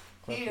 Clifford.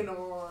 He in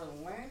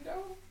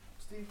Orlando.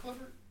 Steve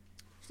Clifford.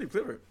 Steve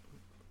Clifford.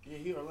 Yeah,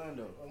 he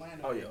Orlando.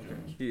 Orlando. Oh yeah, okay.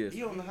 He is.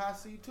 He on the hot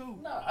seat too.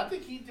 No, I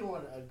think he's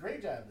doing a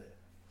great job there.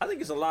 I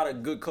think it's a lot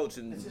of good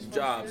coaching It's his first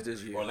jobs year?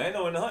 this year.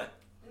 Orlando in the hunt.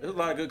 There's a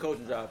lot of good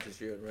coaching jobs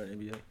this year around the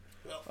NBA.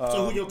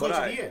 So who your but coach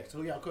of I- the year? So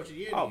who y'all coach of the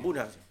year? Oh, then?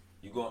 Budenholzer.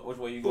 You going? Which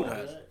way you going?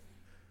 Budenholzer.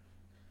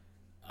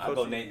 I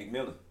go Nate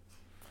McMillan.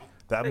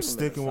 I'm Nate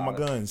sticking with my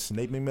Miller's guns.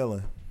 Nate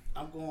McMillan.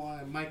 I'm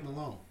going Mike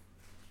Malone.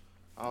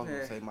 I was Yeah.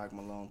 gonna say Mike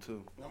Malone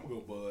too. I'm gonna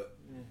go Bud.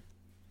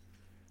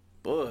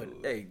 But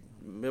hey,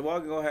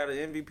 Milwaukee gonna have the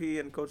MVP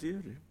and coach of the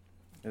year.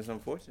 It's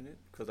unfortunate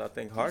because I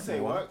think Harden Say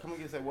won. what? Come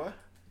again, say what?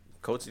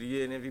 Coach of the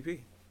year and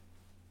MVP.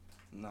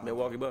 Nah.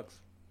 Milwaukee Bucks.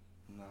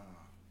 Nah.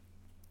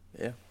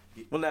 Yeah.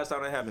 When last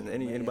time that happened?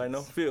 Anybody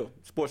know? Phil,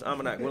 Sports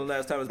Almanac. When the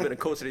last time it's been a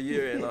coach of the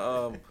year and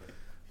a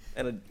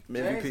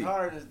MVP? James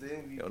Harden is the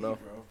MVP, Don't know.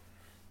 bro.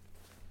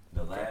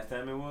 The last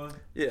time it was.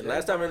 Yeah,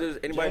 last time it was.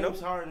 Anybody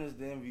James know? Harden is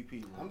the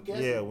MVP. Bro. I'm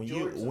guessing. Yeah, when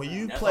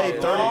you That's play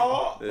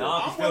all. 30,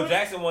 No, Phil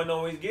Jackson wasn't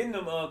always getting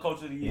them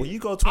coach of the year. when you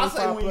go I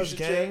say 25 when you plus should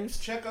games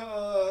check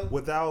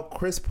without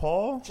Chris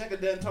Paul check a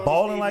D'Antoni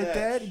balling Steve like Nash.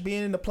 that,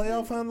 being in the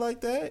playoff hunt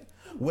like that,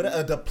 with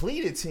a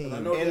depleted team. I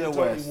know In the D'Antoni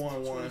West. won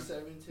one.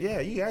 2017. Yeah,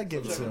 you gotta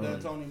give it Check to a him.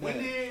 D'Antoni When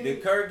Nash.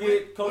 Did Kerr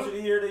get coach of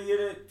the year that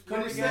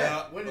When Curry is got?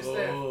 that? When is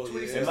that? Oh, yeah.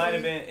 2016? It might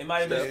have been. It might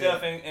have been Steph.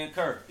 Steph and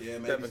Kerr. Yeah,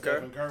 maybe Stephen Curry.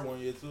 Stephen Curry 1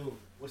 year too.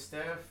 Was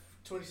Steph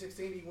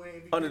 2016? He won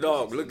MVP.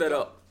 Underdog. Look that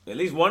up. At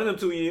least one of them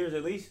 2 years.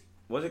 At least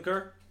was it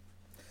Kerr?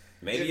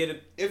 Maybe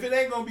it. If it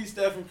ain't gonna be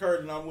Stephen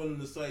Curry, then I'm willing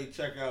to say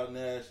check out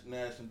Nash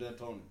and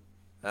D'Antoni.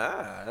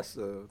 Ah, that's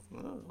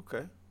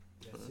okay.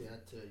 Let's see, I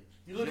tell you.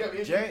 You look up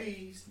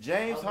James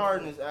MVPs.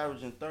 Harden is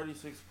averaging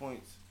 36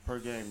 points per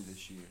game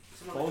this year.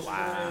 Poster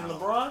and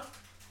LeBron.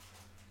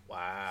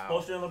 Wow.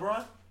 Poster and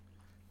LeBron.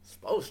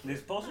 Supposed to.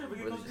 Did Poster ever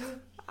get coach of the year?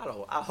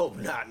 I hope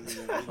not.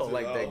 I don't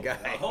like that I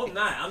guy. hope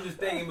not. I'm just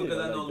thinking because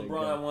I know like that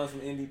LeBron guy. won some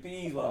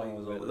NDPs while he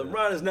was over there.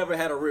 LeBron has never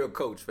had a real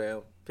coach,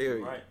 fam.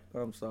 Period. Right.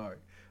 I'm sorry.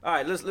 All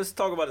right, let's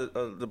talk about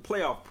the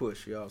playoff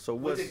push, y'all. So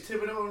Was what's it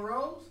Thibodeau and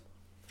Rose?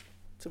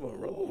 Timon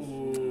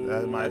Rose?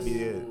 That might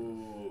be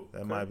it.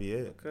 That might be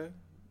it. Okay.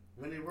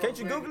 When they Can't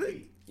you Google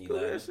it? He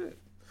Google that left. shit.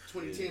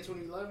 2010,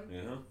 2011?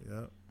 Yeah. Yeah.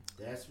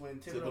 That's when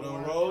Thibodeau Thibodeau won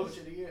and Rose? Coach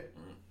of the Year.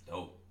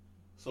 Dope.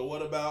 So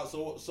what about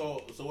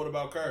what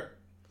about Curry?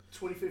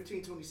 2015,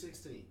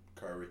 2016.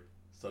 Curry.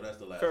 So that's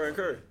the last. Curry one. and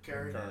Curry.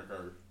 Curry.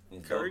 Curry.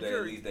 And Curry, dope that Curry.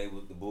 at least they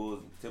with the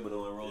Bulls,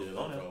 Thibodeau and Rose Yeah,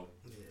 on that's there. dope.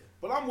 Yeah.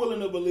 But I'm willing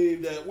to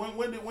believe that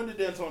when did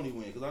D'Antoni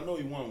win? Because I know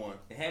he won one.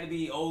 It had to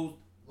be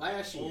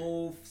last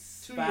year.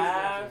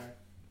 05.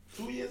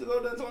 2 years ago,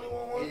 D'Antoni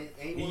won one.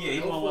 Yeah, he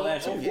won one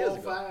last year. 2 years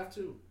ago. 05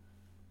 too.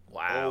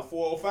 Wow.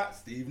 0405.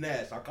 Steve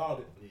Nash. I called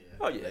it. Yeah.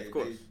 Oh yeah, of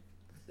course.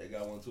 They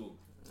got one too.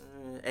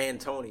 And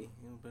Tony.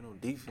 He don't been on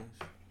defense.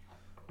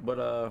 But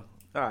all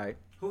right.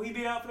 Who he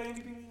beat out for the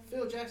MVP?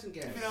 Phil Jackson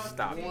got it.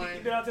 Stop. He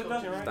beat out to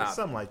nothing, right? Stop.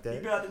 Something like He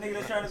that. beat out the nigga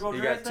that's trying to go He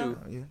draft got two.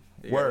 him?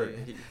 Yeah.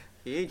 Word.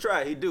 He ain't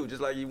tried. He do.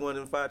 Just like he won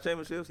them 5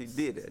 championships. He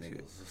did that Nigga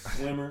shit. was a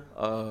swimmer.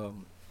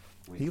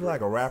 He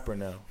like a rapper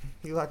now.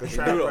 He like a He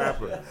trap do though.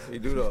 rapper. He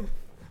do though.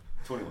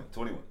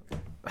 21.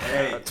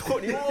 Hey,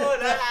 21.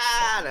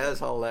 That's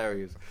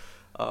hilarious.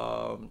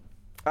 All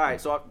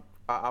right, so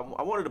I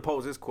wanted to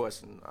pose this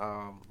question.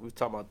 We were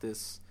talking about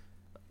this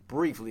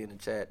briefly in the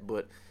chat,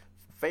 but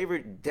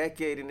favorite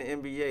decade in the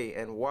NBA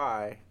and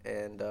why?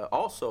 And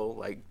also,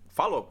 like,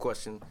 follow-up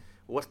question: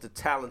 what's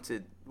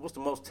the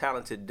most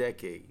talented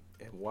decade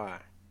and why?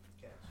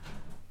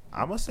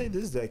 I'm gonna say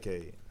this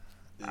decade.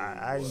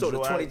 I So the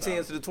enjoy-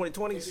 2010s to the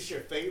 2020s. Is this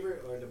your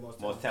favorite or the most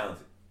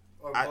talented.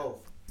 Or I- both?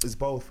 It's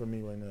both for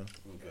me right now.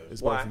 Okay.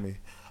 It's Why? both for me.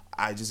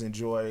 I just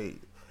enjoy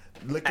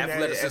looking at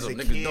it as Athleticism, a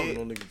niggas dunking kid.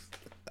 on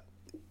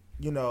niggas.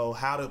 You know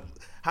how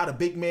the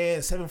big man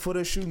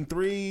 7-footer shooting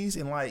threes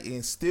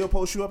and still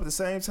post you up at the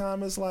same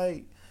time. It's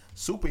like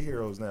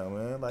superheroes now,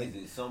 man. Like Is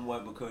it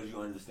somewhat because you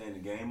understand the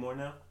game more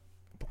now?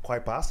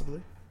 quite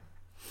possibly.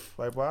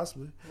 Yeah.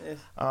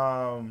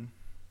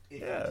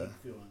 Yeah.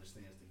 Phil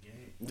understands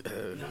the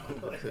game.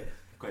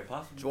 Quite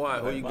possibly.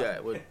 Juwan, who you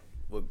got? What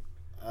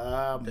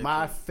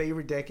My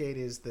favorite decade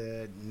is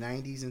the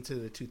 90s into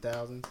the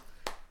 2000s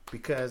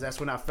because that's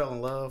when I fell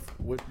in love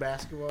with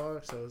basketball.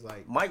 So it's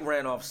like Mike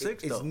ran off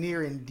 6 it's though.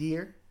 near and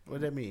dear.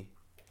 What does that mean?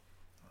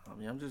 I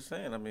mean, I'm just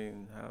saying. I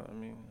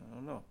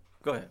don't know.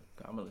 Go ahead.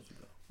 I'm gonna let you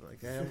go. Like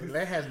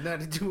that has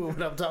nothing to do with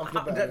what I'm talking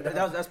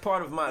about. That's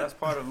part of my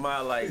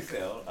like. I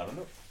don't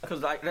know.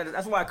 Because like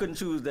that's why I couldn't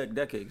choose that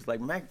decade. 'Cause, like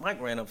Mike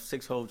ran up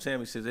 6 whole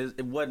championships.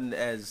 It wasn't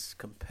as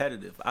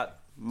competitive.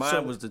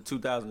 Mine was the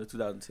 2000 to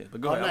 2010. But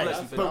go ahead. I'm gonna let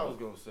you That's what I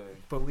finish. was gonna say.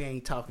 But we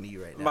ain't talking to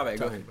you right now. My bad.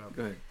 Go We're ahead. talking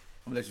Go ahead.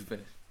 I'm gonna let you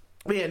finish.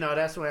 But yeah, no,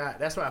 that's where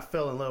I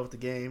fell in love with the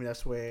game.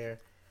 That's where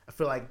I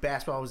feel like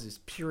basketball was its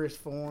purest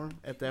form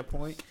at that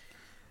point.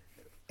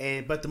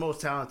 But the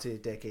most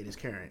talented decade is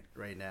current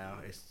right now.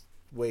 It's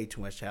way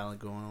too much talent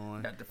going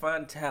on. Got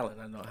define talent.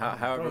 I know.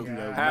 However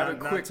Not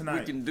quick we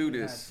tonight. can do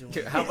this. Not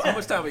doing How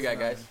much time we got,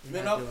 guys?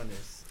 We're not doing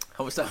this.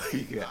 How much time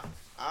we got?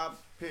 I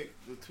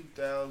picked the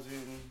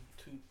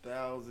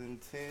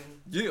 2010.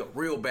 Yeah,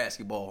 real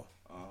basketball.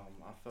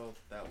 I felt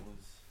that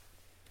was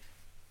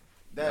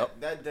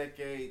that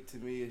decade to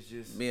me is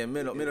just Me and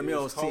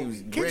Mino's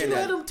teams. Can you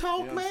let him talk,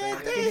 You know what man?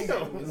 I'm saying?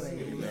 Damn.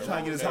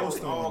 Trying to get his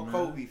host all on, man.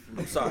 Kobe for me.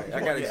 I'm sorry. I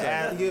gotta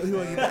Yeah, get. he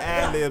want to get the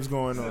ad libs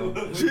going on.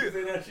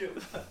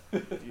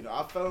 You know,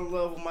 I fell in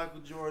love with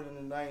Michael Jordan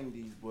in the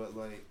 '90s, but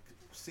like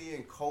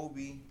seeing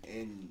Kobe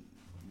and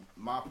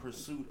my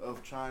pursuit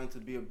of trying to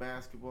be a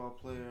basketball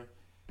player,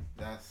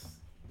 that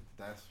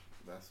was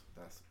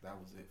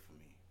it for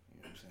me.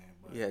 You know what I'm saying?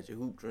 But, You had your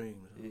hoop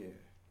dreams. yeah,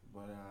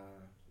 but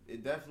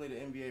it definitely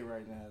the NBA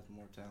right now is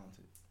more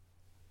talented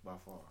by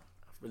far. I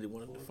really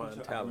wanted to I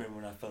find talent. remember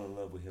when I fell in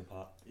love with hip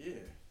hop. Yeah.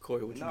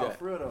 Corey, what you No, got?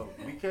 for real though,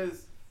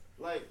 because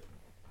like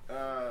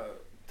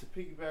to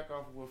piggyback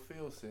off of what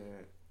Phil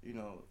said, you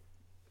know,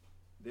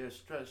 there's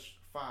stretch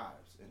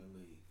fives in the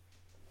league.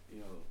 You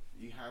know,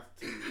 you have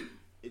to.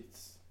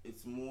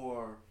 It's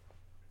more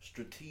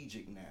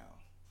strategic now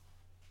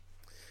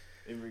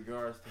in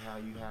regards to how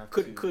you have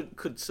to.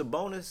 Could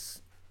Sabonis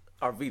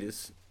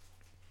Arvidas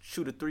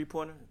shoot a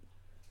 3-pointer?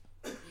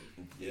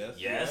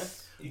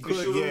 Yes. You Could-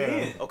 could shoot him yeah.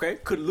 in. Okay.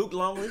 Could Luke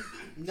Longley?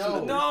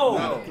 No. No.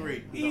 Not a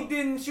three. He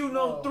didn't shoot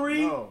no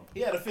three. No.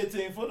 He had a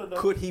 15-footer though.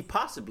 Could he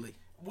possibly?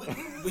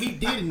 He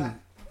didn't.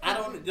 I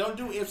don't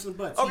do ifs and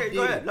buts. Okay, He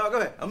go didn't. ahead. No, go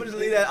ahead. I'm gonna just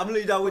leave that. I'm gonna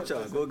leave y'all with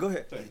y'all. Go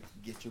ahead.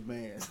 Get your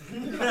man.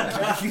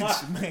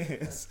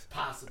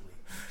 Possibly.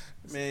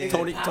 Man,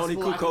 Tony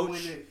Possible I Kukoc. could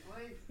win it.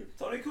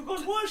 Tony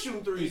Kukoc was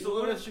shooting three. He's So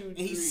gonna what? shoot And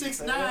he's three,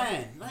 6'9".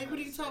 man. Like, what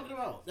are you talking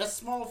about? That's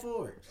small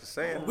forward. Just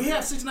saying. We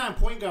have 6'9"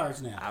 point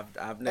guards now.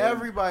 I've named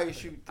Everybody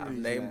shoot I've threes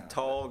named now.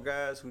 tall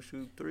guys who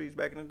shoot threes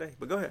back in the day.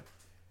 But go ahead.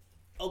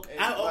 Okay,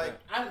 And I'm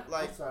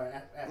like- sorry.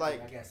 I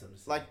got something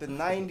to say. Like the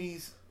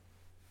 '90s,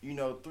 you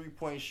know,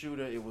 3-point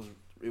shooter. It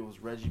was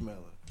Reggie Miller.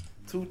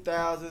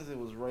 2000s, it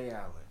was Ray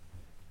Allen.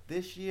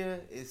 This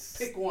year, it's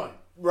pick one.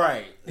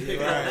 right. You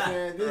know what I'm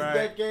saying? This Right.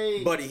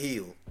 decade, Buddy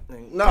Hield.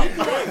 no.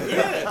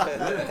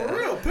 Yeah, for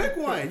real. Pick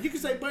one. You can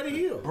say Buddy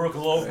Hield. Brooke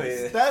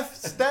Lopez.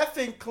 Steph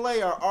and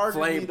Clay are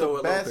arguably the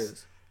Flamethrower best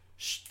Lopez.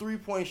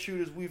 3-point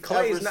shooters we've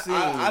Clay's ever not- seen.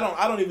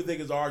 I don't even think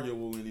it's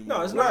arguable anymore.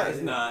 No, it's Right. not.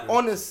 It's not.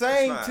 on the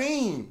same not.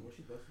 team.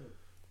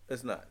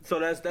 It's not. So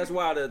that's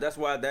why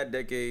that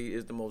decade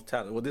is the most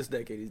talented. Well, this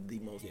decade is the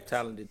most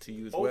talented to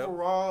you as well.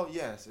 Overall,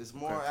 yes, it's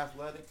more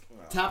athletic.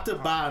 Top to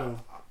bottom,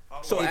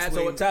 So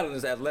what talent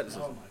is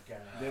athleticism? Oh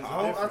my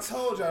God! I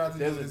told y'all not to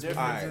do this.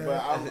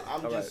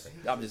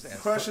 But I'm just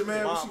Crusher,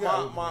 man. What you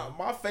got?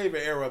 My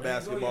favorite era of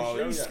basketball.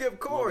 You skip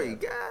Corey.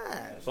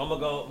 God. So I'm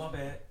gonna go. My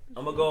bad.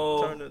 I'm gonna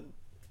go.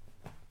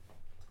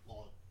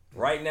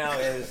 Right now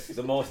is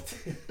the most.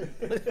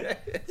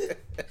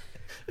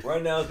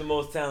 Right now is the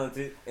most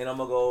talented, and I'm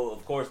gonna go.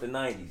 Of course, the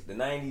 '90s. The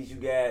 '90s, you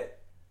got.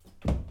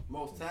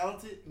 most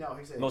talented. No,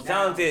 he said Most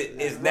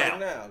talented is now.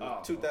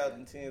 Now,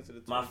 2010 to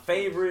the. My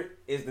favorite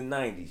is the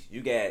 '90s.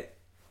 You got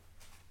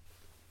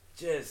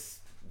just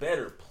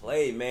better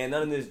play, man.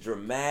 None of this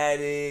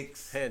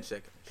dramatics. Hand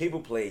checking. People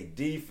played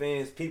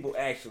defense. People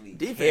actually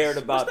Defense? cared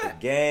about What's the that?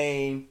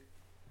 game.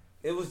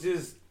 It was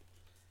just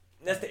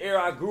that's the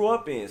era I grew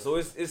up in. So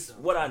it's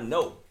what I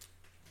know.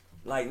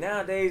 Like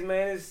nowadays,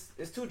 man,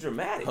 it's too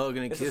dramatic.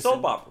 Hugging and it's a kissing.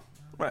 soap opera.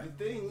 Right.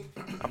 The thing,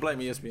 I blame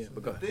ESPN,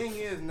 but go the ahead. thing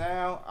is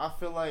now, I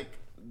feel like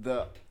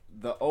the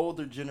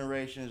older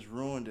generations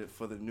ruined it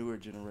for the newer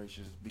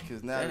generations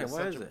because now Damn, there's why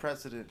such is a it?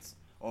 precedence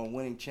on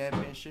winning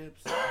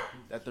championships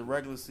that the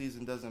regular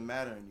season doesn't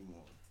matter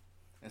anymore,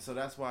 and so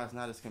that's why it's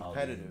not as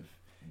competitive.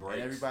 And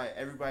Breaks.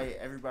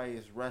 everybody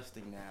is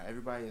resting now.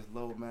 Everybody is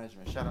load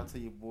management. Shout out to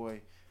your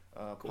boy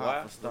Pop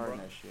Kawhi, for starting LeBron.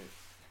 that shit.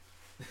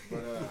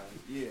 But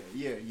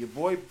yeah, your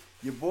boy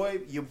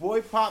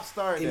Pop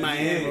started in that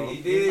shit, bro. Miami.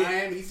 He did. In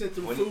Miami, he sent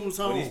them fools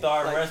home. When he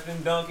started Like,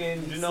 resting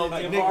Duncan, you know,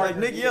 like Tim Nick- Harden.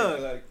 Nick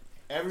Young. Like,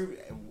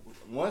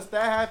 Once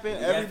that happened,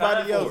 You got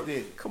everybody time else for it. did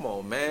it. come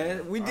on,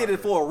 man. We did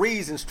it for a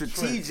reason.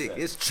 Strategic.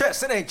 It's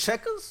chess. It ain't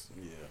checkers.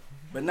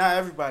 But not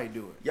everybody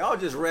do it. Y'all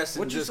just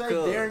resting What you just say,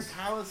 cause. Darren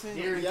Collison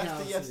Darren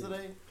Collison.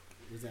 yesterday?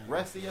 was that-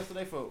 Rested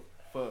yesterday for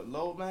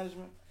load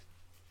management?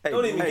 Hey,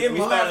 Don't even hey, get me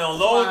Pop- started on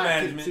load Kawhi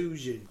management.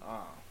 contusion.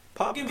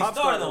 Pop, Get me Pop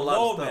started a on lot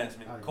of load stuff.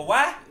 management. Oh,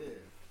 Kawhi?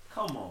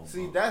 Come on.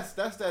 See, bro. that's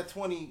that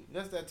 20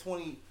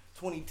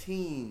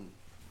 team.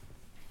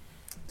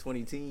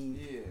 20 team.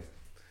 Yeah.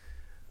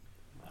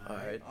 All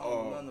right. I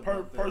don't know nothing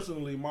about that.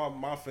 Personally,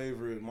 my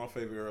favorite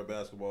era of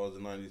basketball is the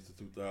 '90s to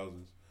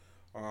 2000s.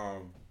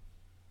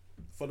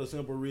 For the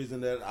simple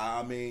reason that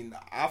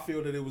I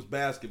feel that it was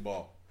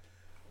basketball.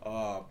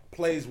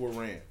 Plays were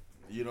ran.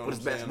 You know What what, does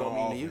I'm saying, basketball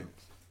on mean to you?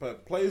 offense.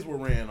 But plays were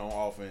ran on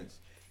offense.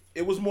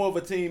 It was more of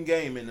a team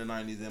game in the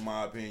 '90s, in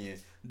my opinion.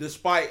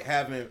 Despite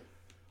having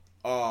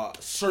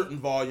certain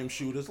volume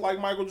shooters like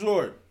Michael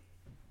Jordan.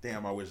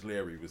 Damn, I wish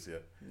Larry was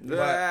here.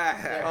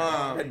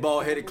 That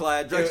ball-headed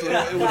Clyde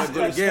Drexler. It was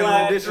Game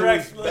Clyde edition.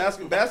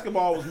 Drexler.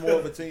 basketball was more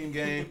of a team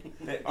game,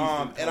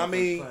 and I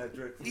mean,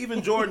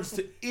 even Jordan's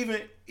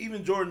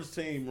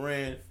team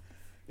ran.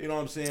 You know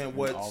what I'm saying?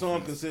 What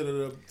some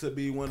consider to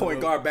be one Point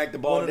of the, guard back the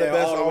ball one of the down,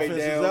 best all the way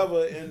offenses down.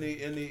 ever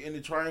in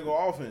the triangle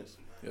offense.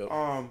 Yep.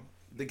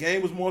 The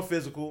game was more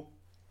physical.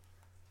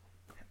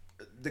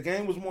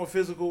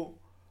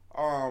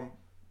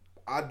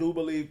 I do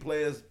believe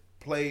players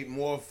played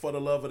more for the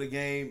love of the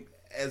game,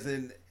 as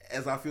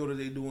I feel that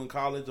they do in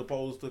college,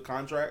 opposed to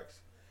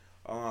contracts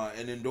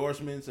and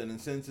endorsements and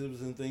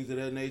incentives and things of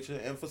that nature,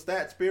 and for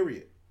stats.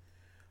 Period.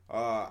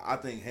 I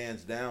think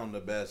hands down the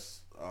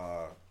best,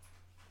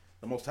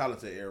 the most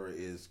talented era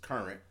is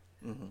current,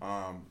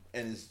 and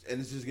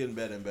it's just getting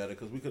better and better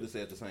because we could have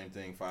said the same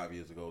thing 5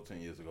 years ago, 10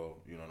 years ago.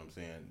 You know what I'm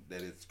saying?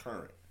 That it's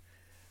current.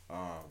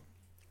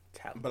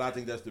 But I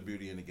think that's the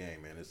beauty in the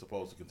game, man. It's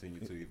supposed to continue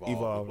to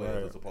evolve. The players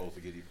right. are supposed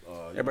to get.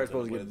 Everybody's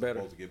supposed to get better.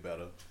 Supposed to get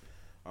better.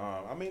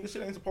 I mean, this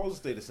shit ain't supposed to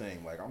stay the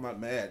same. Like, I'm not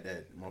mad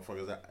that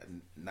motherfuckers are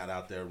not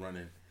out there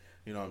running,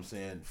 you know what I'm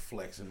saying,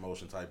 flex and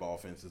motion type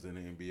offenses in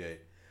the NBA.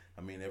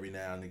 I mean, every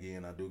now and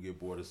again, I do get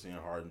bored of seeing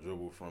Harden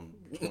dribble from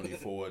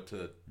 24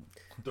 to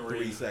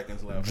 3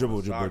 seconds left. Dribble.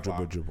 on the shot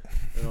clock. You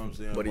know what I'm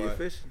saying? But he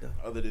efficient, though.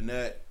 Other than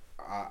that,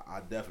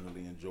 I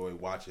definitely enjoy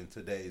watching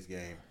today's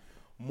game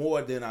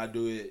more than I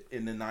do it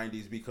in the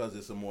 90s because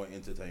it's a more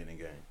entertaining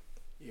game.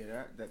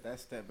 Yeah, that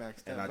step back.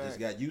 And I just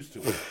got used to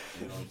it.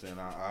 You know what I'm saying?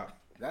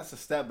 That's a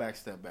step back.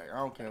 I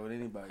don't care what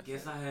anybody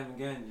Guess says. I haven't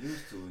gotten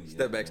used to it yet.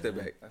 Step back.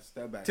 That's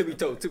step back. Tippy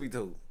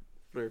toe.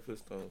 Very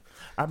first time.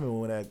 I remember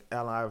when that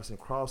Allen Iverson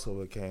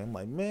crossover came. I'm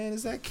like, man,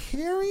 is that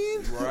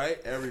carrying? Right?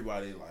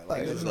 Everybody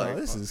like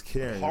This is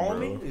carrying,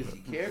 Palmy? bro. Is he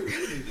carrying?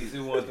 This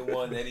was the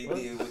one that he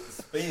did with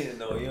the spin,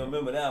 though. You don't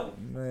remember that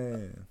one?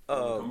 Man.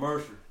 The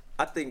commercial.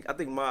 I think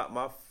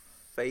my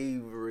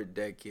favorite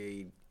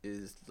decade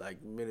is like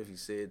if you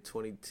said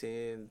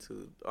 2010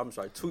 to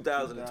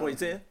 2000 to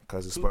 2010.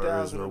 Because the Spurs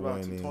 2000 were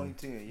about to winning.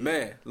 2010. Yeah.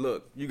 Man,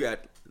 look, you got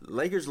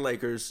Lakers,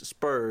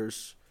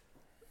 Spurs,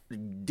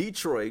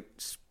 Detroit,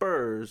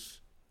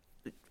 Spurs,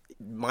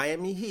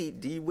 Miami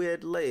Heat,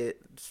 D-Wade led,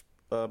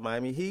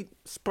 Miami Heat,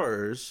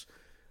 Spurs,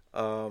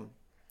 Boston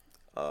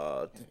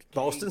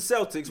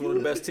Celtics, one of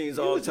the best teams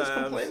all just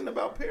time. complaining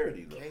about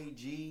parity, though.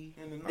 KG.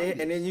 In the 90s.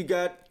 And then you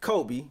got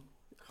Kobe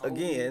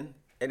again,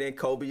 and then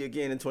Kobe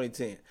again in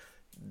 2010.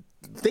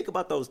 Think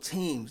about those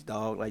teams,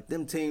 dog. Like,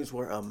 them teams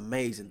were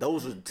amazing.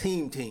 Those were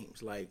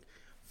teams. Like,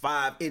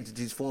 5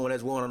 entities formed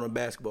as one on a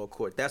basketball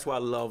court. That's why I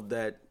love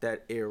that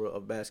era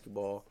of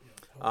basketball.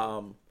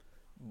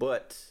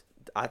 But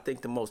I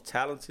think the most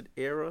talented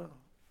era,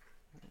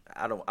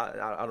 I don't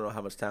know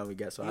how much time we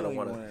got, so I don't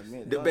want admit to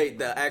it. debate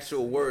the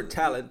actual word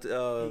talent.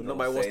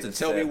 Nobody wants to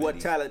tell me what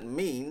talent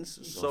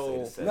means.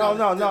 So No.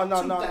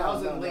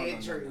 2000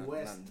 Landry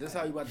West. This is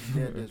how you about to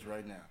dead this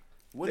right now.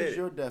 What is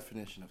your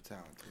definition of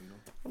talent, Toledo?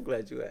 I'm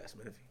glad you asked,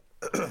 man.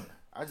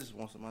 I just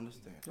want some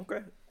understanding.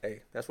 Okay.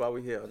 Hey, that's why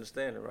we're here.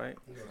 Understanding, right?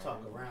 He gonna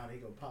talk around. He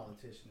gonna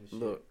politician and shit.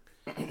 Look,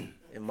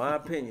 in my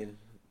opinion,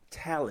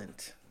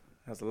 talent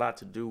has a lot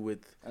to do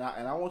with. And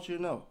I want you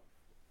to know,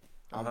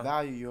 I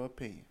value your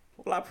opinion.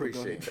 Well, I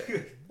appreciate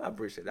that. I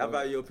appreciate that. I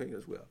value your opinion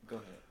as well.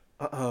 Go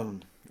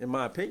ahead. In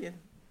my opinion,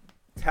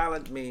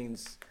 talent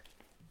means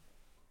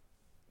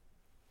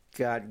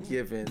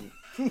God-given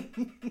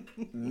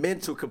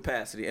mental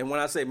capacity. And when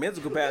I say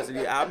mental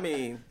capacity, I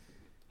mean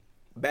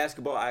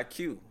basketball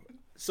IQ.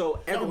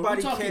 So everybody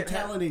we're talking can't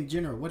talent in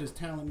general. What does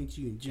talent mean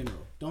to you in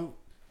general? Don't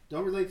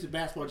relate to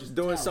basketball. Just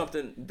doing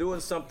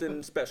talent.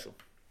 something special.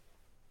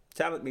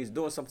 Talent means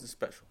doing something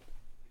special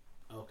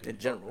Okay. in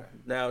general.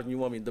 Now, you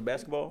want me the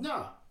basketball?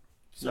 No.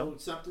 So No?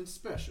 it's something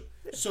special.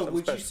 So something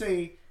would you special.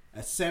 say a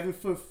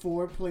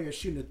 7'4" player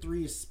shooting a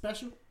 3 is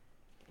special?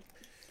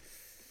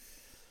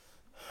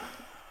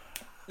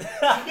 You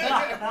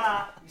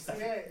see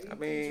that? I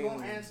mean, you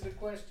won't answer the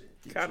question.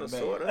 Kind of,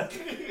 sort of.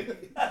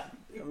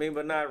 I mean,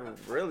 but not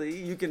really.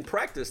 You can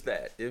practice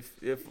that. If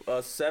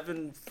a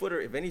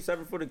 7-footer, if any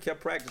 7-footer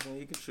kept practicing,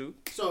 he can shoot.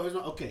 So it's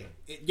okay.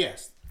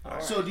 Yes.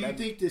 So do you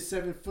think the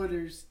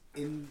 7-footers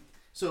in?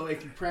 So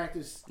if you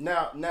practice,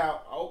 Now,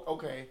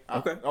 okay.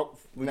 Okay.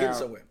 We now, getting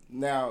somewhere.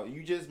 Now,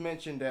 you just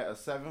mentioned that a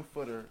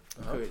 7-footer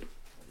could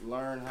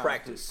learn how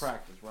Practice. to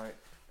practice, right?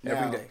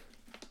 Every Now, day.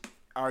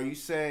 Are you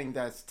saying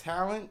that's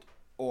talent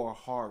or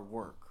hard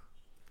work?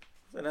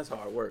 And that's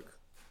hard work.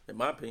 In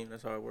my opinion,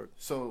 that's hard work.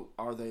 So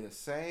are they the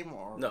same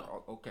or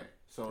No. Okay.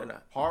 So They're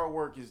not. hard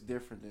work is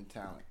different than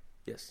talent.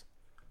 Yes.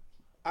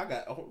 I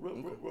got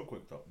real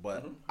quick though,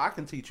 but I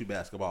can teach you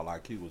basketball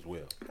IQ as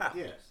well.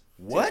 yes.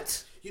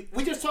 What?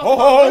 We just talked Oh,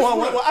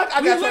 about I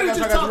got We you. literally just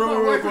talked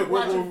about Real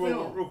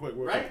quick.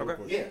 right? Real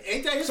quick. Yeah,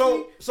 ain't that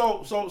history?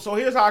 So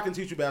here's how I can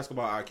teach you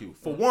basketball IQ.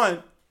 For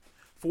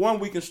one,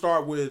 we can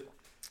start with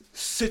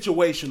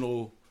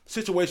situational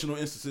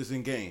instances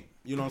in game.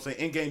 You know what I'm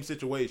saying? In game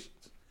situations.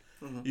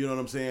 You know what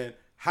I'm saying?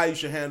 How you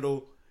should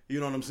handle. You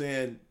know what I'm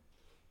saying?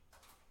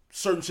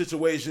 Certain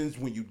situations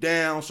when you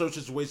down, certain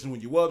situations when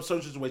you up,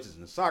 certain situations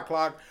in the shot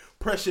clock,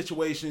 press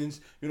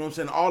situations. You know what I'm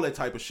saying? All that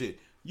type of shit.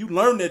 You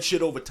learn that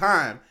shit over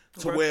time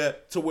to where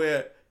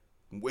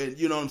when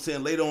you know what I'm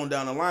saying, later on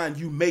down the line,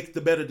 you make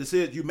the better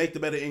decision. You make the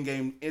better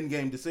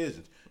in-game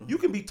decisions. You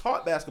can be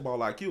taught basketball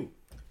IQ.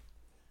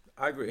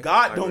 I agree.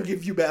 God I don't agree.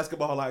 give you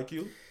basketball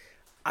IQ.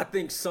 I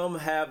think some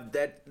have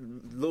that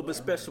little bit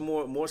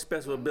special, more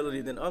special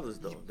ability than others,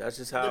 though. That's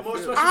just how I more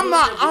feel. special-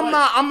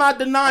 I'm not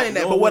denying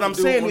that. Know But what to I'm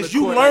do saying on is the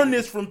you court, learn like,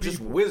 this from just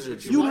people.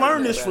 wizards. You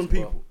learn this from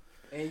basketball. people.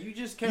 And you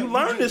just can't. You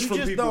learn this from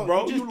just people, don't-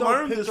 bro. You, You just learn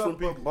don't pick this up from a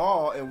people.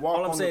 ball and walk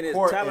All I'm on saying the is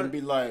court talent- and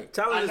be like,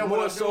 Talent is know what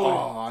more I'm so. doing.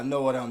 "Oh, I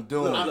know what I'm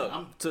doing."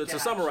 Look, to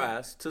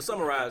summarize,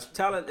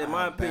 talent, in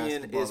my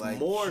opinion, basketball is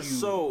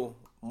like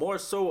more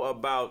so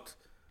about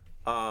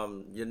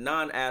you're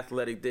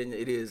non-athletic than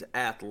it is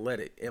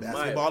athletic. In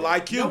Basketball my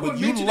IQ, No one but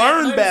you mentioned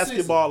learn athleticism.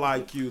 basketball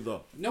IQ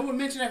though. No one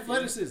mentioned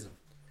athleticism.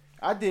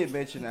 I did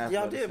mention that.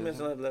 Y'all did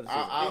mention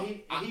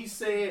athleticism. And he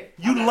said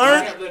You I'm not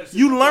learn athleticism.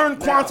 you learn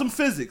Now, quantum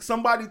physics.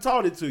 Somebody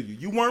taught it to you.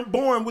 You weren't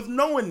born with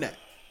knowing that.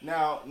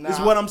 Now, Is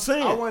what I'm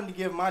saying. I wanted to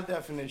give my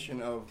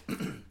definition of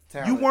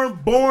talent. You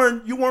weren't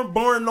born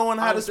knowing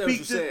I how to understand what speak you're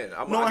this, saying. I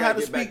knowing gotta how to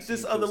get back speak to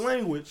this you, other 'cause-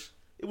 language.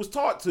 It was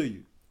taught to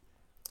you.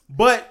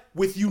 But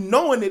with you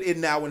knowing it, it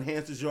now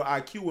enhances your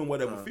IQ in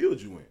whatever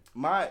field you in.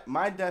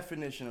 My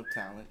definition of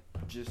talent,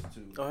 just to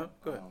Go ahead.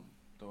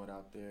 throw it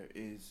out there,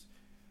 is,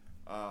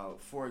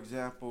 for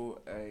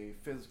example, a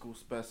physical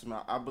specimen.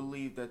 I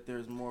believe that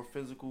there's more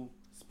physical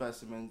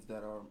specimens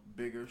that are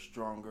bigger,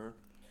 stronger,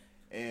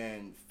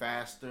 and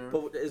faster.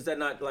 But is that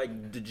not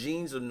like the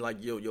genes and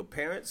like your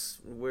parents,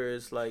 where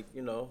it's like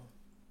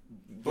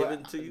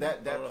given to you? I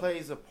That don't know.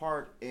 plays a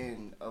part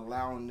in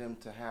allowing them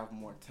to have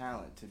more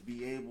talent, to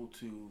be able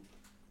to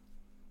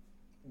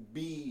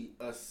be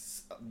a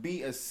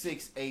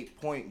 6'8"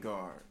 point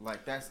guard.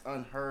 Like, that's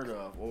unheard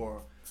of.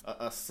 Or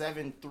a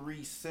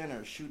 7'3"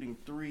 center shooting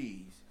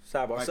threes.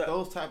 Side by Like, side.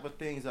 those type of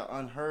things are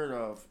unheard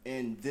of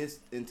in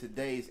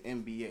today's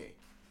NBA.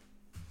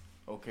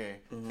 Okay?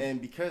 And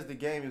because the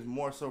game is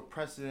more so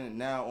precedent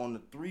now on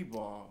the 3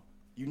 ball,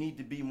 you need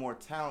to be more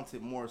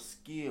talented, more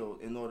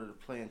skilled in order to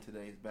play in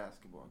today's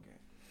basketball game.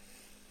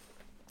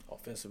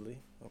 Offensively,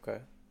 okay.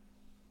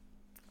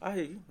 I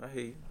hear you.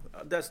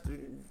 That's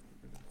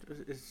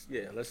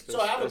yeah. So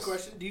I have a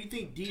question. Do you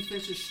think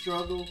defenses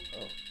struggle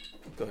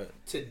Go ahead.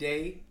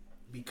 today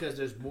because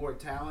there's more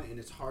talent and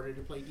it's harder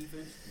to play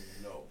defense?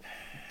 No.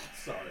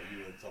 Sorry, you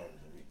weren't talking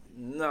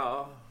to me.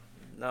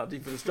 No,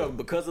 defense struggle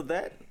because of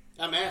that.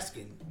 I'm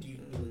asking. Do you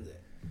believe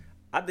that?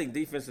 I think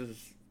defense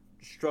is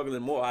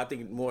struggling more. I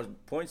think more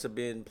points are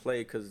being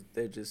played because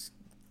they're just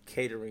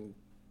catering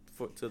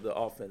to the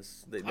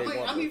offense. They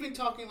want I'm to- even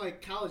talking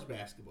like college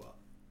basketball.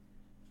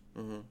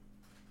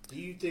 Do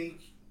you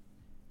think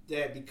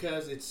that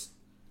because it's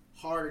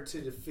harder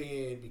to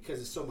defend because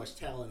there's so much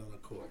talent on the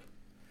court,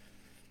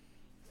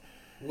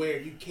 where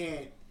you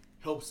can't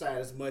help side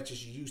as much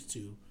as you used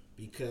to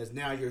because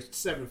now your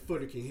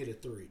 7-footer can hit a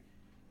three?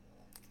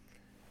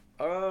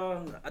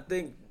 I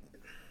think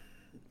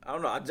I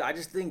don't know. I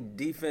just think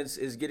defense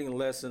is getting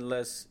less and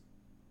less.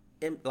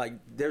 Like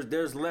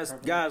there's less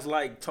guys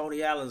like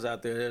Tony Allen's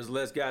out there. There's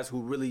less guys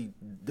who really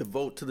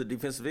devote to the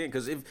defensive end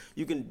because if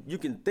you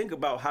can think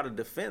about how to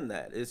defend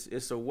that.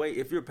 It's a way.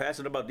 If you're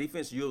passionate about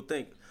defense, you'll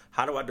think,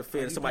 how do I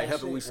defend somebody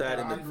helping me side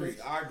in the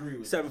I agree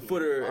with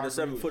 7-footer and a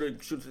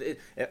 7-footer shoots.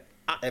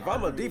 If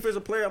I'm a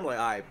defensive player, I'm like,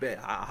 all right, bet.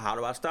 How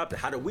do I stop this?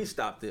 How do we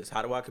stop this?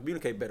 How do I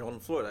communicate better on the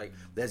floor? Like,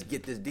 let's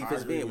get this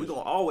defense in. We're going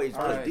to always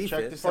play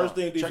defense. First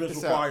thing defense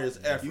requires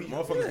is effort.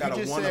 Motherfuckers got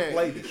to want to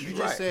play this. You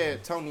just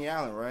said Tony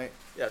Allen, right?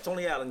 Yeah,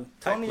 Tony Allen.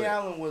 Tony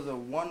Allen was a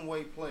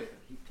one-way player.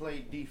 He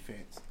played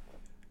defense.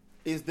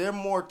 Is there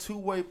more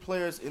two-way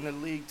players in the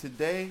league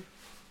today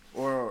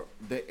or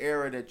the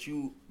era that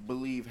you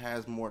believe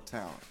has more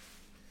talent?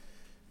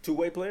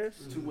 Two-way players?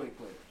 Two-way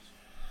players.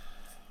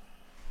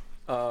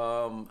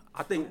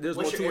 I think there's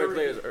more two-way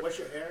players. What's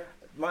your era?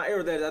 My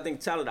era that I think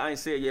talent, I ain't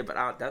said it yet,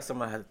 but that's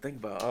something I have to think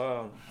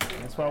about.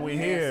 That's why we're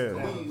here.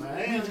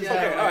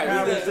 Okay, all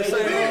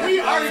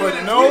right.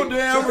 For no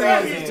damn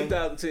reason.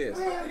 2010.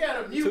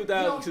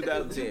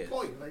 2010.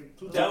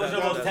 That was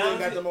your most talented?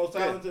 Got the most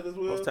talented as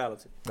well? Most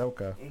talented.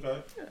 Okay.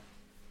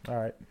 All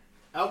right.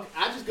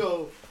 I just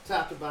go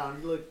top to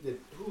bottom. You look at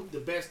who the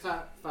best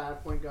top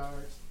 5 point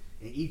guards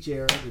in each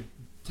era, the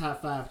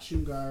top 5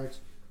 shooting guards,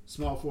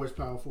 small forwards,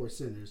 power forward,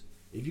 centers.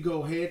 If you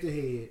go head to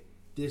head,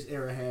 this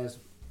era has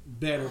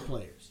better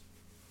players.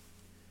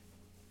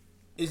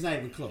 It's not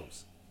even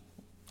close.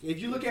 If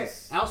you look at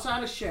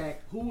outside of Shaq,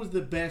 who was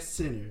the best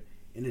center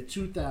in the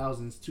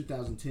 2000s,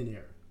 2010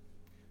 era?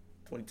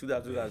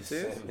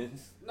 2010?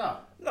 No.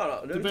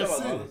 The best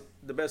centers.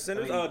 The best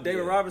centers?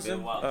 David Robinson.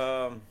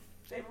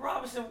 David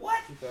Robinson, what?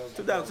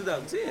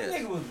 2010.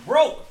 That nigga was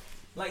broke.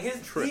 Like his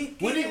Trick.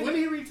 When did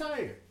he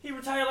retire? He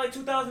retired like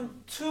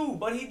 2002,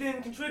 but he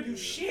didn't contribute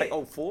shit.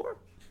 Like 04?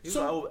 It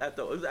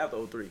was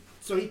after 03.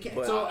 So he can't.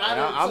 But so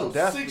I'm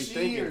definitely 6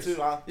 thinking years. too.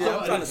 I'm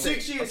trying to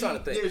 6 think. years. I'm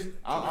trying to think.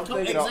 I'm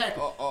thinking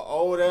exactly.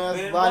 old ass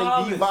Ben body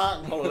Wallace.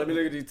 Divac. Hold on, let me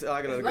look at these.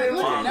 I gotta Like,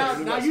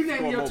 look, now you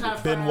name your top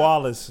 5. Ben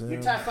Wallace.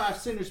 Your top 5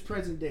 centers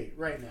present date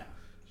right now.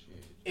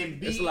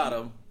 Embiid. It's a lot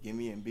of them. Give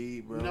me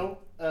Embiid, bro. No.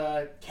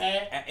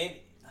 Cat. And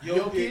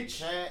Jokic.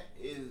 Cat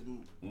is.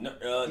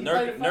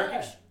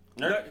 Nurkic.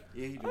 Yeah,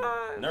 he do.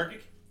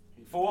 Nurkic.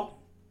 4.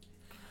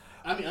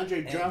 I mean,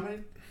 Andre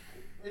Drummond.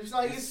 It's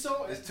like it's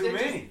too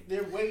many.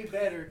 They're way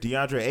better.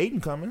 DeAndre Ayton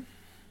coming.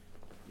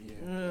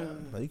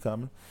 Yeah. He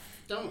coming.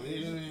 Don't.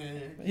 He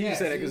can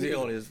say that because he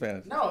on his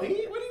fans. No, what do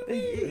you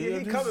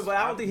mean? He coming, but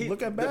I don't think he.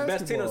 Look at the best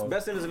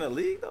basketball. centers in the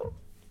league though.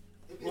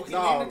 He's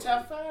No, in the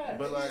top 5.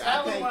 But like,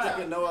 I can't think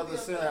of no other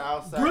center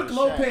outside. Brooke of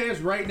Shaq.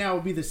 Lopez right now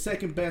would be the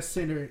second best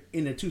center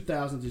in the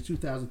 2000 to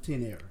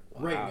 2010 era.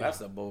 Right now.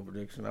 That's a bold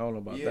prediction. I don't know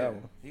about Yeah, that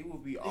one. he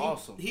would be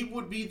awesome. He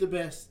would be the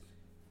best.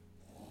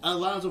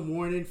 Alonzo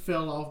Mourning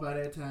fell off by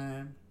that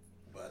time.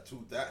 But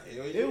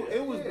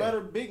It was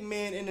better big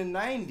men in the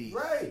 90s.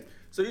 Right.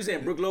 So you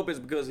saying Brooke Lopez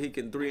because he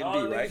can 3 and All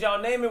D, the right? niggas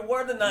y'all naming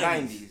were the 90s.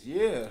 90s,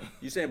 yeah.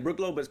 You saying Brooke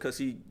Lopez because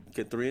he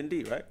can 3 and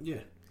D, right? Yeah.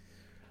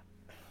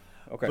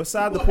 Okay.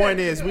 Beside the point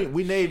is, we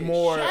need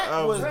more Shaq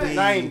of was the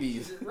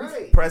 90s.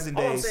 Right. present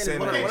All day I'm saying is centers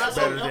when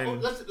better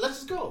than. let's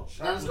just go.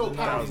 Now let's go was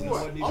power the 90s. forward.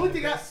 Wasn't even Only the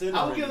thing best center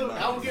I would in give the them,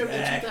 I would give them the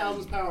Exactly.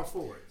 2000s power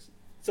forwards.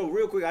 So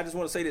real quick, I just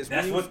want to say this.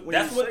 That's when what you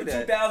the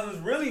say that,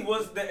 2000s really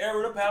was the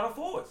era of the power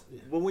forwards.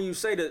 But when you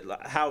say that,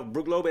 like, how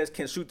Brooke Lopez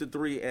can shoot the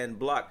 3 and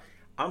block,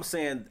 I'm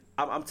saying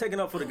I'm taking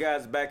up for the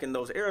guys back in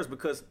those eras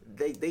because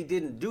they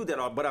didn't do that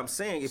all. But I'm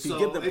saying if you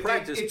give them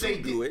practice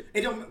to do it,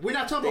 we're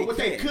not talking about what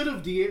they could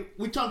have did.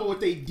 We're talking about what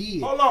they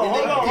did. Hold on.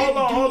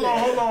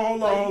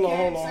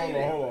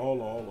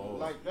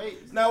 Like they.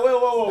 Now,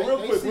 whoa, They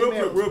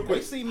real quick.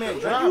 They see men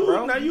drive,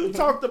 bro. Now you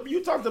talked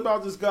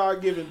about this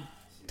God-given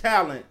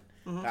talent,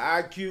 the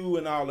IQ,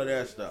 and all of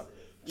that stuff.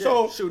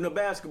 So shooting a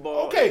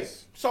basketball. okay,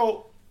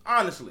 so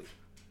honestly,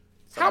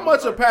 how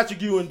much of Patrick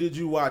Ewing did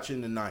you watch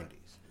in the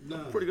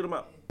 90s? Pretty good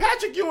amount.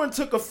 Patrick Ewing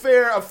took a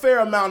fair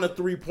amount of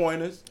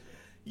 3-pointers.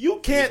 You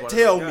can't one of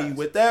tell those me guys.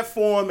 with that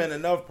form and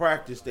enough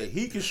practice that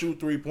he can shoot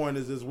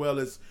 3-pointers as well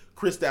as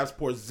Kristaps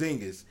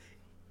Porzingis.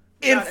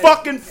 In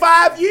fucking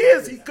 5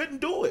 years, he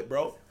couldn't do it,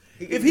 bro.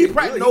 If he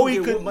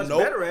couldn't. Much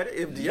Nope. better at it.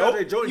 If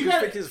DeAndre Jordan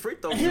can fix his free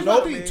throws, Here's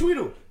nope. my thing,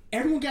 Tweedle.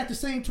 Everyone got the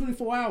same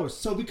 24 hours.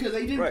 So because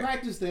they didn't Right.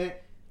 practice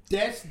that,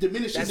 that's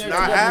diminishing That's their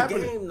not value.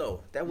 happening. Game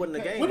though. That wasn't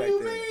the game. What do back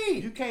you then.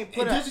 mean? You can't It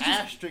put an doesn't just-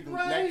 asterisk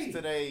right. next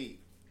to their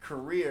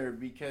career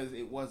because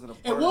it wasn't a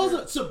It part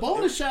wasn't. of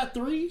Sabonis shot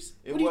threes.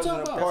 It What are you wasn't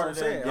talking a about? part I'm of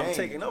their saying I'm game,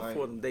 taking up like-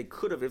 for them. They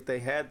could have if they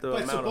had the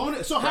But amount Sabonis.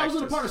 of So how is it a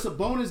practice. part of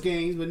Sabonis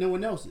games but no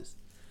one else's?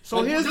 So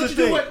Like, here's don't the you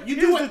do thing. what- you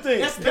do Here's what- the thing.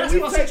 that's Can we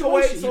basketball take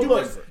away? situation. So You do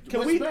look, what's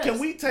can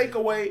we best. take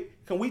away?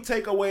 Can we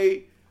take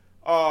away?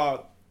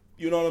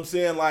 You know what I'm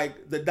saying?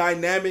 Like the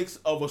dynamics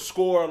of a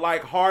scorer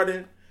like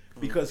Harden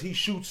because he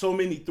shoots so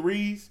many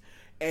threes.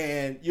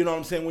 And, you know what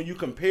I'm saying, when you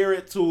compare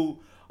it to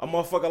a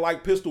motherfucker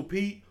like Pistol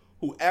Pete,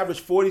 who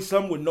averaged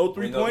 40-something with no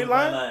three-point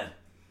line.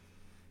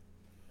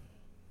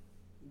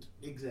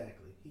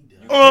 Exactly. He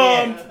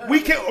does. We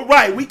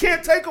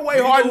can't take away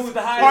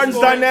Harden's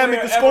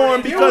dynamic of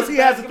scoring because he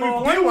has a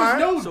three-point line.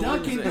 There was no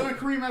dunking during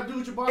Kareem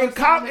Abdul-Jabbar.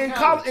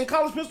 In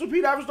college, Pistol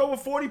Pete averaged over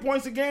 40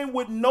 points a game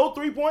with no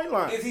three-point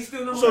line. Is he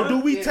still number So one? do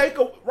we take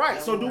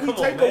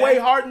away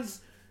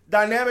Harden's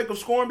dynamic of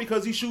scoring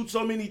because he shoots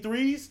so many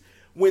threes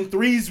when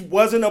threes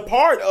wasn't a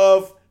part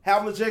of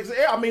Havlicek's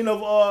era? I mean,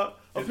 of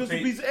Pistol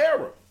Pete's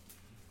era.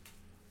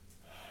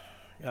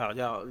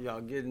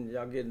 Y'all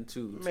getting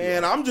too.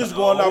 Man, I'm just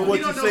going off what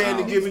you're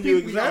saying and giving you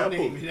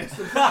examples.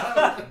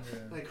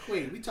 Like,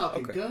 wait, we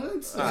talking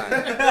guns?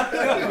 Talking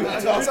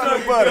guns?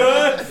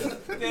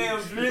 Damn,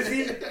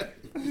 Drizzy.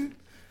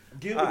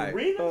 Give it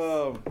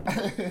arena.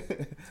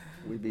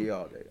 We be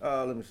all day.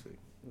 Let me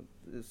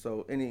see.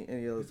 So, any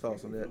other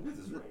thoughts on that?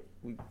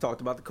 We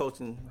talked about the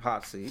coaching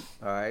hot seat.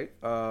 All right.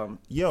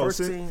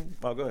 First team.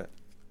 Oh, go ahead.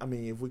 I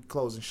mean, if we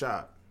closing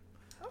shop,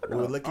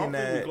 we're looking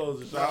at.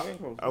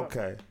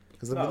 Okay.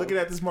 Because we're looking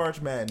at this March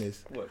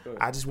Madness.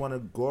 I just want to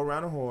go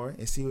around the horn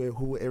and see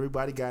who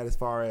everybody got as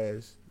far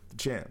as the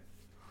champ.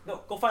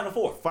 No, go Final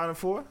Four. Final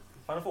Four?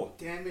 Final Four.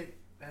 Damn it.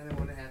 I didn't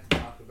want to have to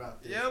talk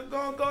about this. Yeah,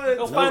 go ahead.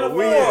 Go Final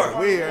Four.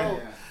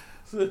 Weird.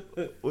 Since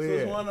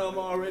one of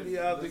them already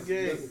out the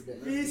game.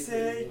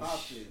 Reset.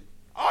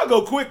 I'll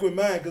go quick with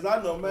mine because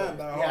I know mine.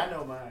 I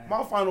know mine.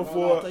 My Final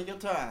Four. Take your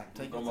time.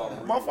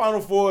 My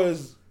Final Four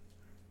is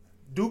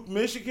Duke,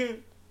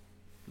 Michigan,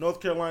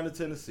 North Carolina,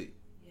 Tennessee.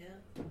 Yeah,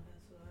 that's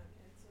what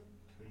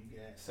I Who you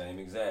got? Same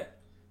exact.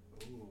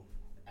 Ooh,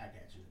 I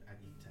got you. I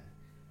give you time.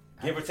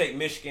 Give or take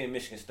Michigan and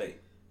Michigan State.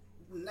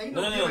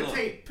 No.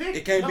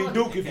 It can't be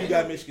Duke if you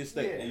got Michigan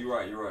State. Yeah, you're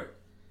right.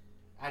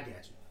 I got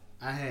you.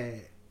 I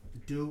had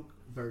Duke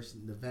versus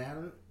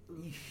Nevada.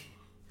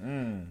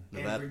 And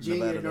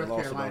Virginia, North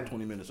Carolina. About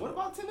 20 minutes. What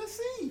about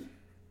Tennessee?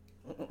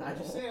 I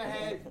just said I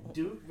had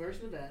Duke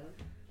versus Nevada.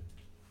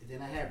 And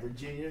then I had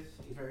Virginia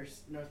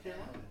versus North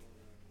Carolina.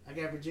 I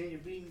got Virginia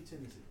beating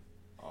Tennessee.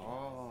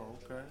 Oh,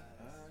 okay.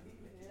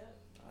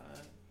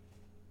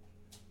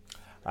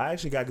 I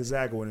actually got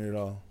Gonzaga winning it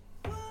all.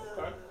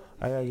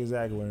 I got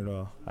Gonzaga winning it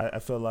all. I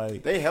feel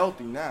like they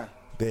healthy now.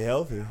 They're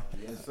healthy.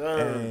 Yes, sir.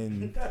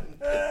 And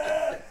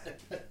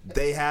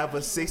they have a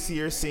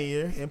 6-year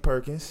senior in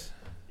Perkins.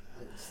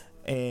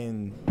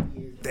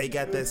 And they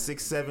got that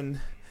 6'7"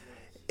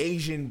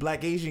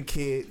 black Asian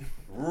kid.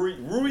 Rui.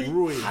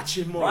 Ryu.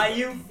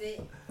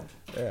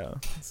 Yeah.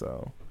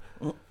 So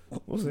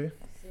we'll see.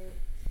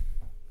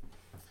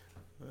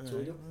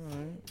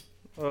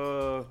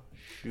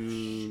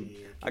 Shoot.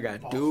 I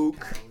got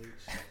Duke.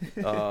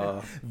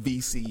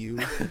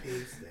 VCU.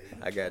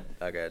 I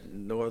got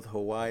North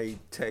Hawaii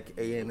Tech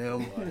A&M. No,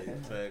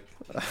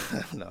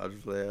 I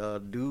just play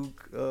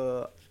Duke.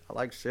 I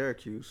like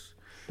Syracuse.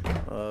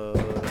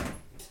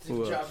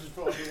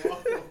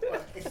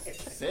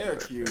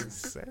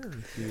 Syracuse.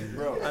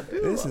 Bro,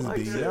 this is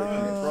beyond.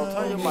 Bro,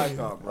 turn your mic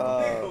off,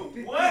 bro.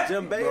 What?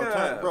 Jim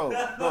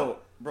Boeheim.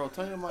 Bro,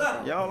 turn your mic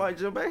off. Y'all like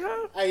Jim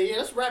Boeheim? Hey, yeah,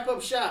 let's wrap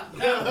up shop.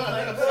 I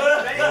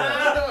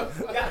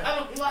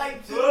don't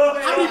like Jim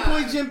Boeheim. How many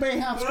points Jim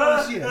Boeheim scored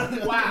this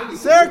year? Wow.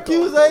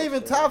 Syracuse ain't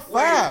even top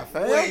 5.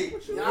 Wait,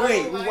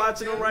 we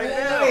watching them right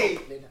now.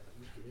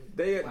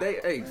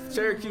 Hey,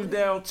 Syracuse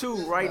down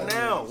 2 right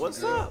now.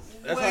 What's up?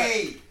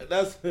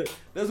 That's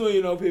when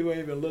you know people ain't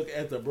even look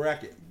at the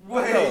bracket.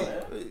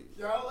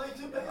 Y'all like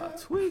Jim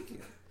Boeheim?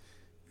 Tweaking.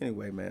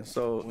 Anyway, man.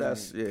 So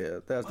that's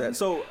that.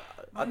 So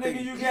I think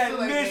Nigga, you got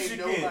like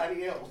Michigan,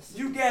 nobody else.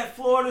 you got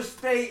Florida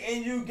State,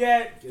 and you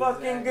got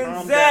fucking Calm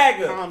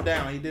Gonzaga. Calm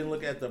down. He didn't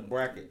look at the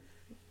bracket.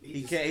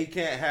 He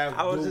can't have.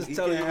 I was Duke. just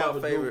telling you can't have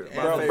my a favorite. Duke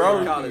My and- favorite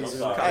Brody, college.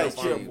 hey,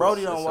 chill. teams.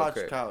 Brody don't It's watch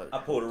okay. college. I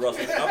pulled a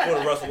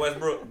Russell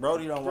Westbrook.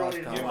 Brody don't watch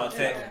Brody don't Give college.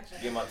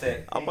 my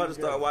tech. I'm about to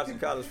start watching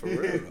college for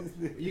real.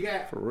 You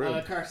got For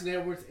real. Carson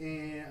Edwards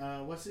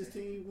and what's his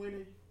team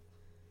winning?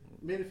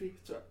 Menifee.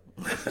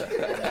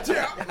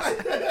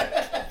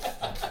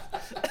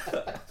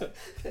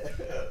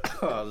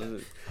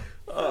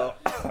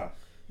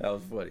 That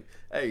was funny.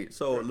 Hey,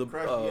 so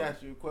Crash, he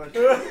asked you a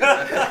question.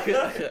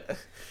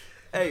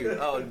 hey,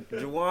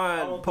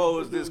 Juwan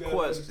posed this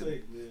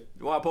question.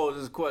 Juwan posed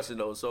this question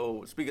though.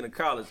 So speaking of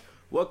college,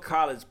 what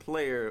college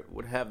player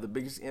would have the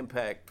biggest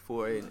impact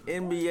for an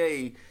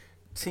NBA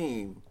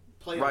team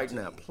right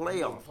now?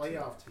 Playoff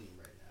team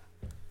right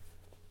now.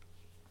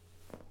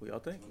 What y'all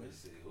think? Let's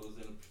see who's in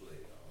the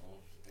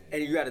playoffs.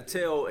 And you got to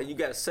tell, and you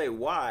got to say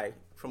why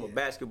from a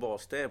basketball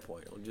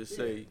standpoint. Don't just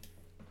say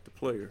the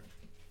player.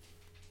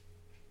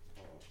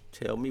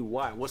 Tell me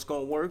why. What's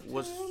gonna work? You know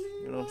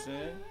what I'm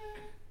saying?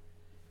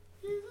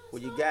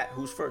 What you got?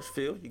 Who's first?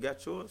 Phil, you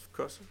got yours?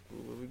 Crusher,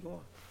 where we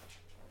going?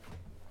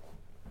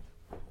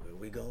 Where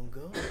we gonna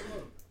go?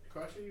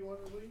 Crusher, you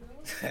want to leave?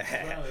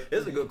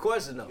 It's a good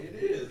question though. It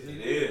is.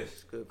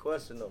 It's a good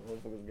question though.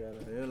 Motherfuckers got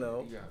it. You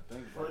know. You gotta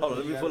think Hold on,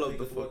 let me pull up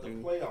the what the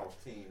fucking. playoff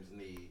teams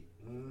need.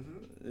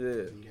 Mm-hmm. Yeah.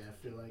 You gotta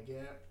feel like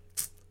that.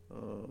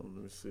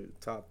 Let me see.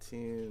 Top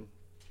 10.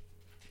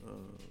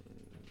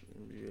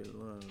 NBA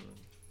line.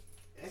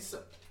 And so,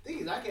 thing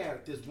is, I can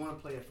have this one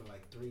player for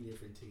like 3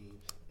 different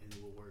teams, and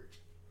it will work.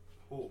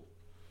 Who?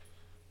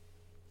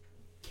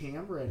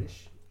 Cam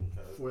Reddish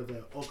for the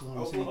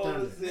Oklahoma City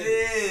Thunder.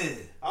 Yeah.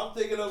 I'm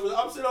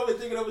sitting over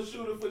thinking of a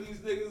shooter for these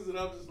niggas, and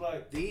I'm just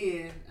like.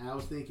 Then I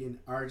was thinking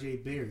R.J.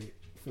 Barrett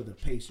for the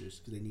Pacers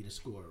because they need a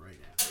scorer right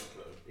now.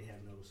 Okay. They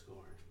have no scoring.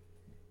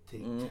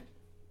 Take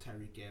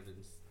Tyreek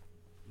Evans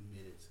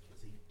minutes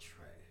because he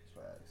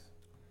trash.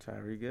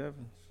 Tyreek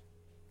Evans.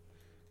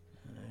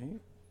 All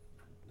right.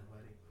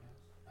 Nobody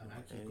else.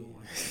 I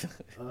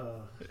keep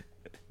going.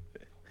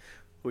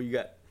 Who you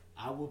got?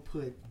 I will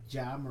put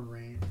Ja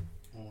Morant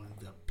on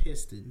the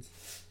Pistons.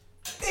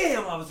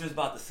 Damn, I was just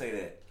about to say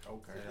that.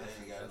 Okay,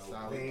 that's They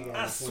solid. ain't got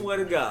I no swear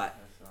to point God.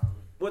 That's solid.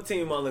 What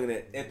team am I looking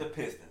at? At the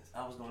Pistons.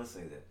 I was gonna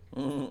say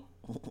that.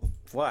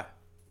 Why?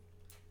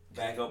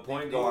 Backup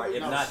point guard,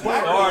 if No, not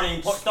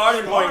starting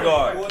point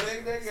guard. Well,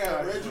 they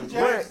got Reggie But,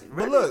 Jackson.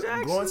 but look,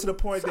 Jackson, going to the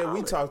point that we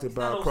solid. talked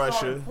about, no Crusher.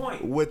 starting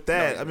point. With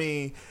that, I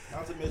mean,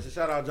 Not to mention,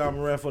 shout out John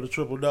Moran for the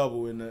triple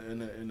double in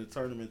the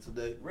tournament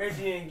today.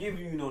 Reggie ain't give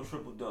you no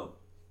triple double.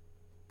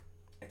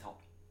 At all.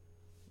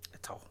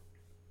 That's all.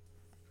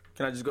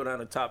 Can I just go down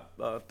the top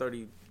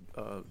 30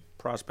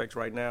 prospects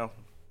right now?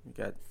 You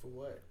got for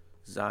what?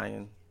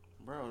 Zion,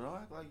 Bro, don't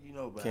act like you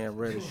know about Cam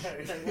Reddish.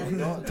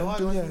 Don't don't act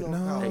do like that. you know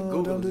No. college. Hey,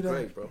 Google don't do is that.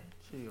 great, bro.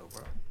 Chill,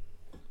 bro.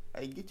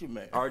 Hey, get your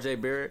man. R.J.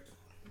 Barrett,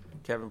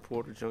 Kevin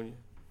Porter Jr.,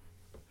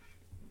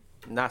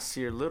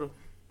 Nasir Little,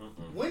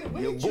 When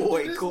your did you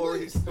boy do this Corey,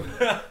 list?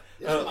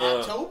 It's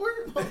October?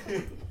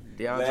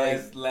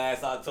 DeAndre,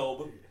 Last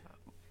October.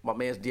 my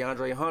man's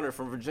DeAndre Hunter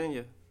from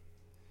Virginia,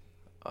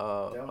 That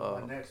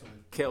was my next one.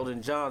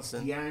 Keldon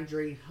Johnson,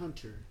 DeAndre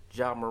Hunter.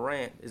 Ja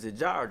Morant. Is it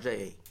Ja or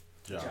J.A.?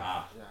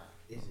 Ja.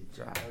 Is it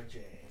Ja or J?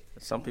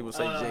 Some people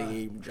say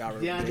J.A. Ja or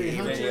DeAndre J.A.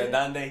 Hunter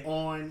Dande.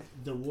 on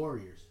the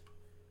Warriors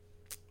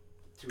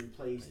to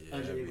replace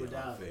Andre that'd be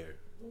Iguodala. unfair.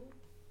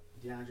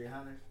 DeAndre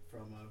Hunter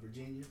from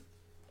Virginia.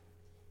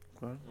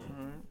 Okay.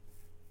 All right.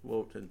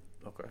 Well, then,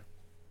 okay.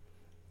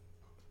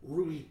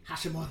 Rui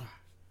Hashimura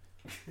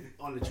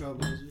on the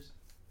Trailblazers.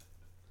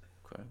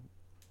 Okay.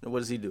 And what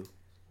does he do?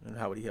 And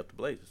how would he help the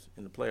Blazers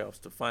in the playoffs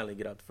to finally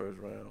get out the first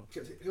round?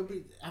 Cause he'll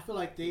be. I feel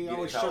like they Get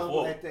always in top struggle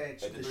four. at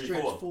that At the the 3-4.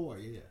 stretch 4.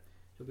 Yeah,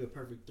 he'll be a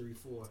perfect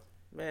 3-4.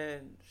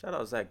 Man, shout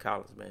out Zach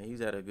Collins, man. He's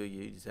had a good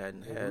year. He just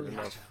hadn't And had Rui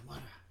enough Hashimura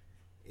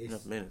is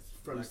enough minutes.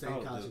 from the same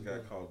Collins college. just as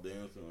got called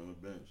dancing on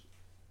the bench.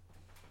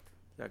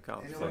 Zach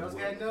Collins. And nobody else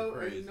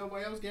got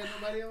nobody else got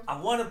nobody else.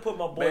 I want to put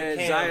my boy Man,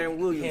 Zion Cam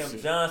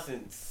Williamson.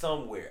 Johnson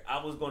somewhere.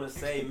 I was going to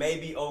say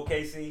maybe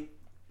OKC.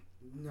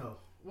 No,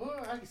 well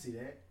I can see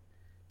that.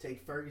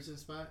 Take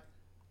Ferguson's spot.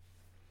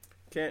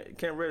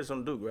 Cam Reddish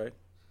on Duke, right?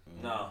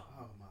 No.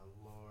 Oh my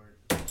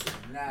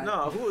lord.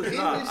 No,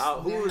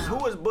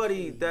 who is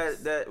Buddy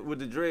that with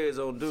the dreads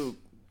on Duke?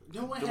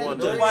 No one The had one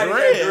no that- Nobody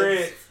got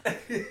dreads.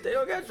 They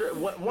don't got dreads.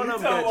 One You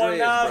of them got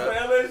talking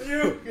about dreads, Nas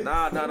bro. for LSU?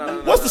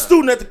 Nah. What's the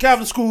student at the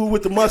Catholic school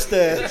with the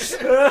mustache?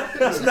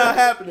 It's not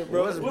happening,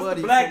 bro. What's What's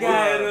Buddy the black from,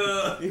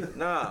 guy at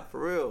Nah, for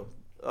real.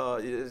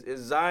 Is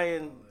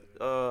Zion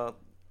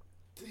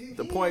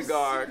the point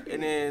guard,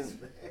 and then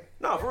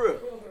for real.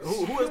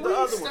 Who is the other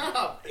one?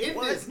 Stop. End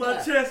this. My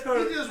chest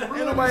hurt. He just Ain't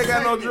ruined nobody the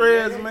got no segment,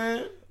 dreads, man.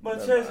 man. My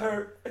chest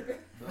hurt.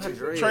 Not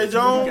dreads. Trey He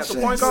Jones, got the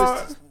that point twist.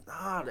 guard?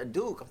 Nah, the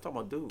Duke. I'm talking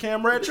about Duke.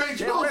 Cam Reddish? Trey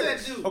Jones,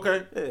 that dude.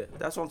 Okay. Yeah,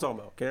 that's what I'm talking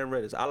about. Cam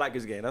Reddish. I like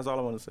his game. That's all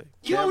I want to say.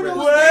 You Cam don't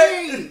know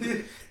Reddish- his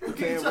name.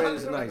 Cam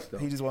Reddish is nice though.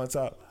 he just want to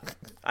talk.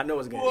 I know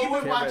his game. He Cam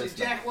was watching Reddish is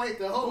nice. Jack White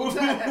the whole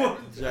time.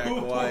 Jack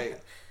White.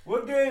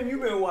 What game you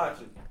been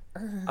watching?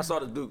 I saw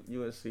the Duke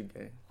UNC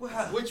game.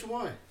 Which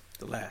one?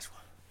 The last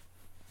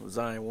one.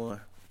 Zion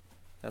won.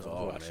 That's what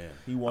I was watching.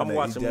 He won I'm that. He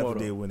watching more, definitely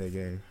though. did win that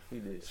game. He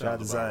did. Shout out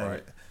to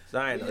Zion.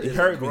 Zion. You is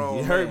hurt a me. grown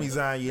You hurt man. me,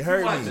 Zion. You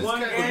hurt Watch me. one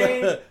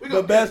game. We The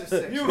gonna best, catch this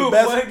section. You the won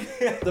best, one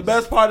game. the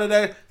best part of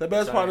that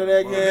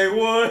They game.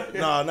 won.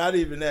 No, not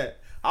even that.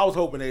 I was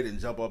hoping they didn't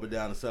jump up and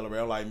down and celebrate.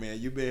 I'm like, man,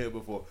 you've been here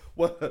before.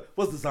 What's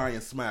the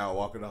Zion smile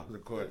walking off the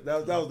court?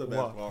 That was the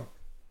best part.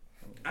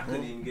 I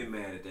couldn't even get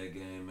mad at that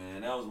game,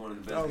 man. That was one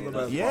of the That best was games. the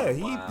best I've Yeah, seen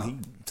in a while. he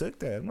took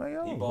that. I'm like, He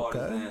oh, balled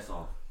his okay. ass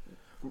off.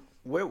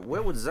 Where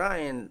would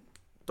Zion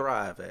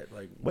thrive at?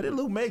 Like, What did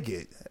Luke May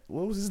get?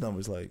 What was his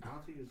numbers like? I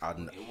don't think it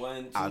was. It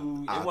wasn't I-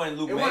 too. I- It wasn't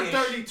Luke It wasn't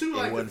Mayish. 32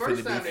 like the wasn't first finna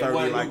be time. 30 It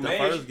wasn't like Luke the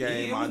Mayish. first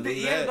game. He I was knew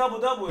he had a that.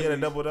 double-double. He had a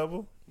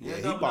double. Yeah,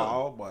 he double-double.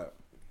 balled, but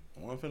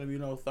it wasn't finna be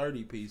no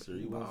 30-piecer.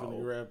 He wasn't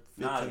finna grab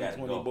Nah, 15, gotta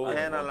 20 go. boards.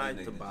 And I want like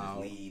these the niggas to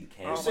ball. just lead You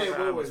Cam. said my what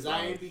God, would was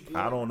Zion be good?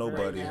 I don't know, right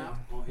buddy. now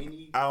on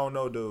any? I don't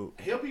know, dude.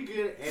 He'll be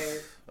good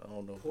at I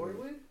don't know.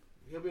 Portland.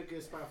 He'll be a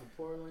good spot for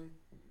Portland.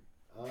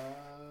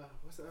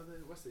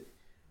 What's it?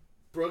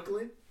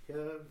 Brooklyn.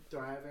 He'll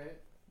thrive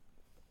at.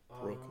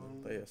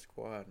 Brooklyn. They a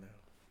squad now.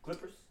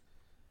 Clippers.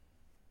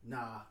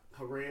 Nah,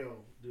 Harrell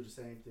do the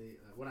same thing.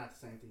 Well, not the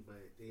same thing, but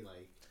they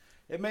like.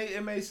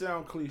 It may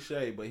sound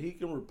cliche, but he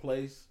can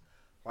replace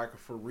like a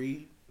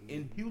Fareed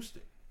in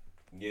Houston.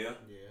 Yeah,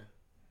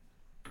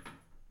 Yeah.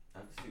 I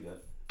can see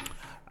that.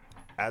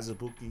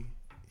 Azubuike,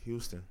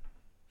 Houston.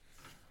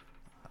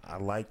 I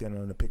like that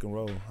on the pick and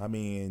roll. I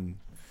mean,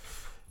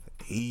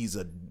 he's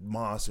a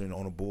monster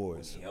on the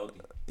boards. He healthy.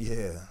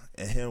 Yeah,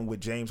 and him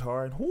with James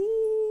Harden. You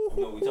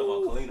know, we talking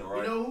about Kalina,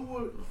 right? You know who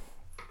would?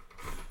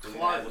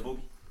 Azubuike.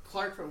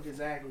 Clark from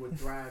Gonzaga would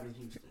thrive in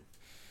Houston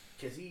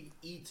because he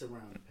eats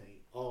around the paint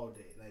all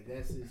day. Like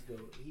that's his go.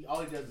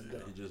 All he does is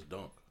dunk. He just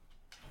dunk.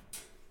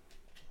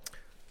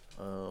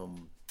 All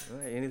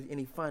right.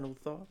 Any final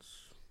thoughts?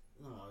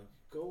 No,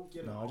 go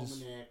get an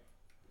almanac.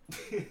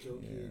 Go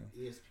get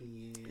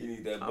ESPN. You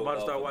need that I'm book about to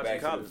off start of watching Back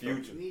to college, the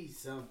Future. You need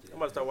something. I'm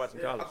about to start watching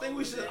college. I think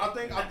we should. I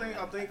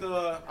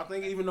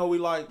think even though we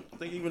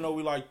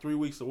like 3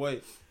 weeks away,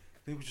 I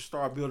think we should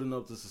start building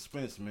up the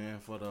suspense, man,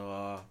 for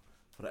the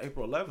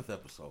April 11th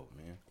episode,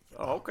 man.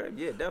 Oh, okay.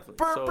 Yeah,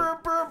 definitely. All So,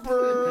 right,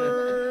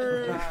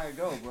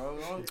 go, bro.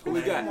 Who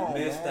we got? Come on,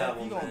 Missed man. that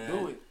one, You gonna man.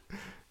 do it?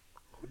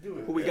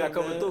 who we got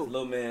coming It's through?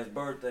 little man's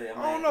birthday.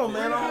 I don't know,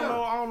 man.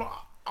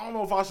 I don't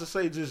know if I should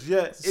say just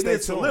yet. It Stay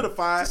is tuned.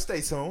 solidified. Just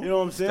stay tuned. You know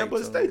what I'm saying? Stay But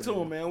tuned, stay man.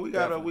 tuned, man.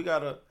 We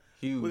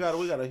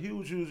got a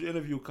huge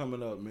interview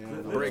coming up,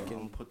 man.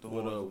 Breaking.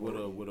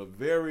 With a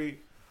very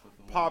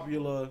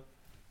popular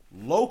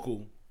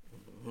local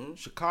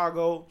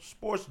Chicago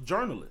sports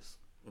journalist.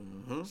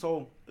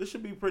 So this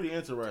should be pretty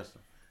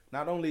interesting.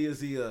 Not only is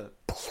he a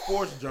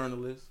sports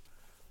journalist,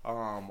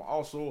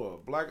 also a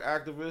black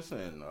activist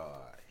and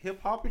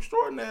hip hop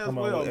extraordinaire as Come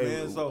on, well, hey,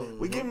 man. So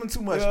we give him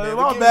too much, yeah, man.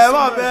 my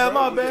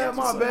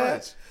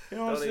bad. You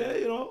know what I'm Don't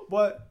saying? You know,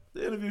 but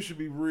the interview should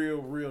be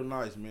real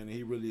nice, man. And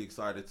he really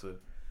excited to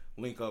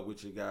link up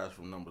with you guys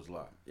from Numbers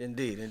Live.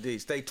 Indeed.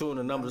 Stay tuned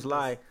to Numbers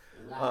Live.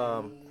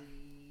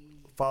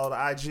 Follow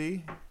the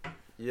IG,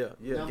 Yeah.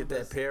 Get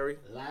that Perry.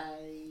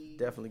 Live.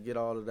 Definitely get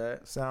all of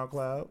that.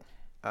 SoundCloud,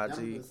 IG,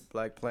 Numbers.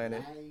 Black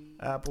Planet.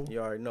 Apple. You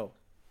already know.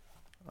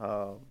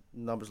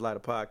 Numbers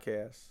Live, the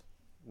podcast.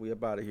 We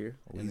up out of here.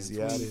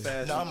 Easy out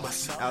here.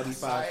 Numbers. Audi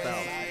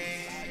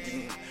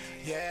 5000.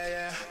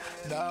 Yeah,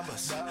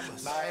 numbers,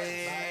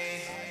 like,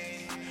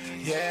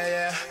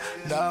 yeah,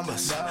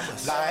 numbers,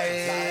 like,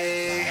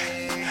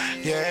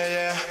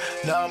 yeah,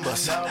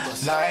 numbers,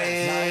 like,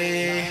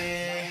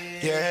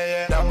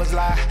 yeah, numbers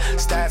lie,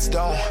 stats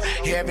don't,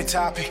 every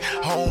topic,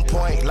 home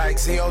point, like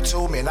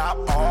ZO2, man, I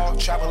all,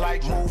 travel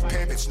like move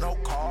pivots, no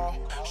call,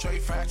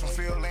 straight facts from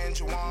Phil and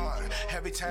Juwan, every time.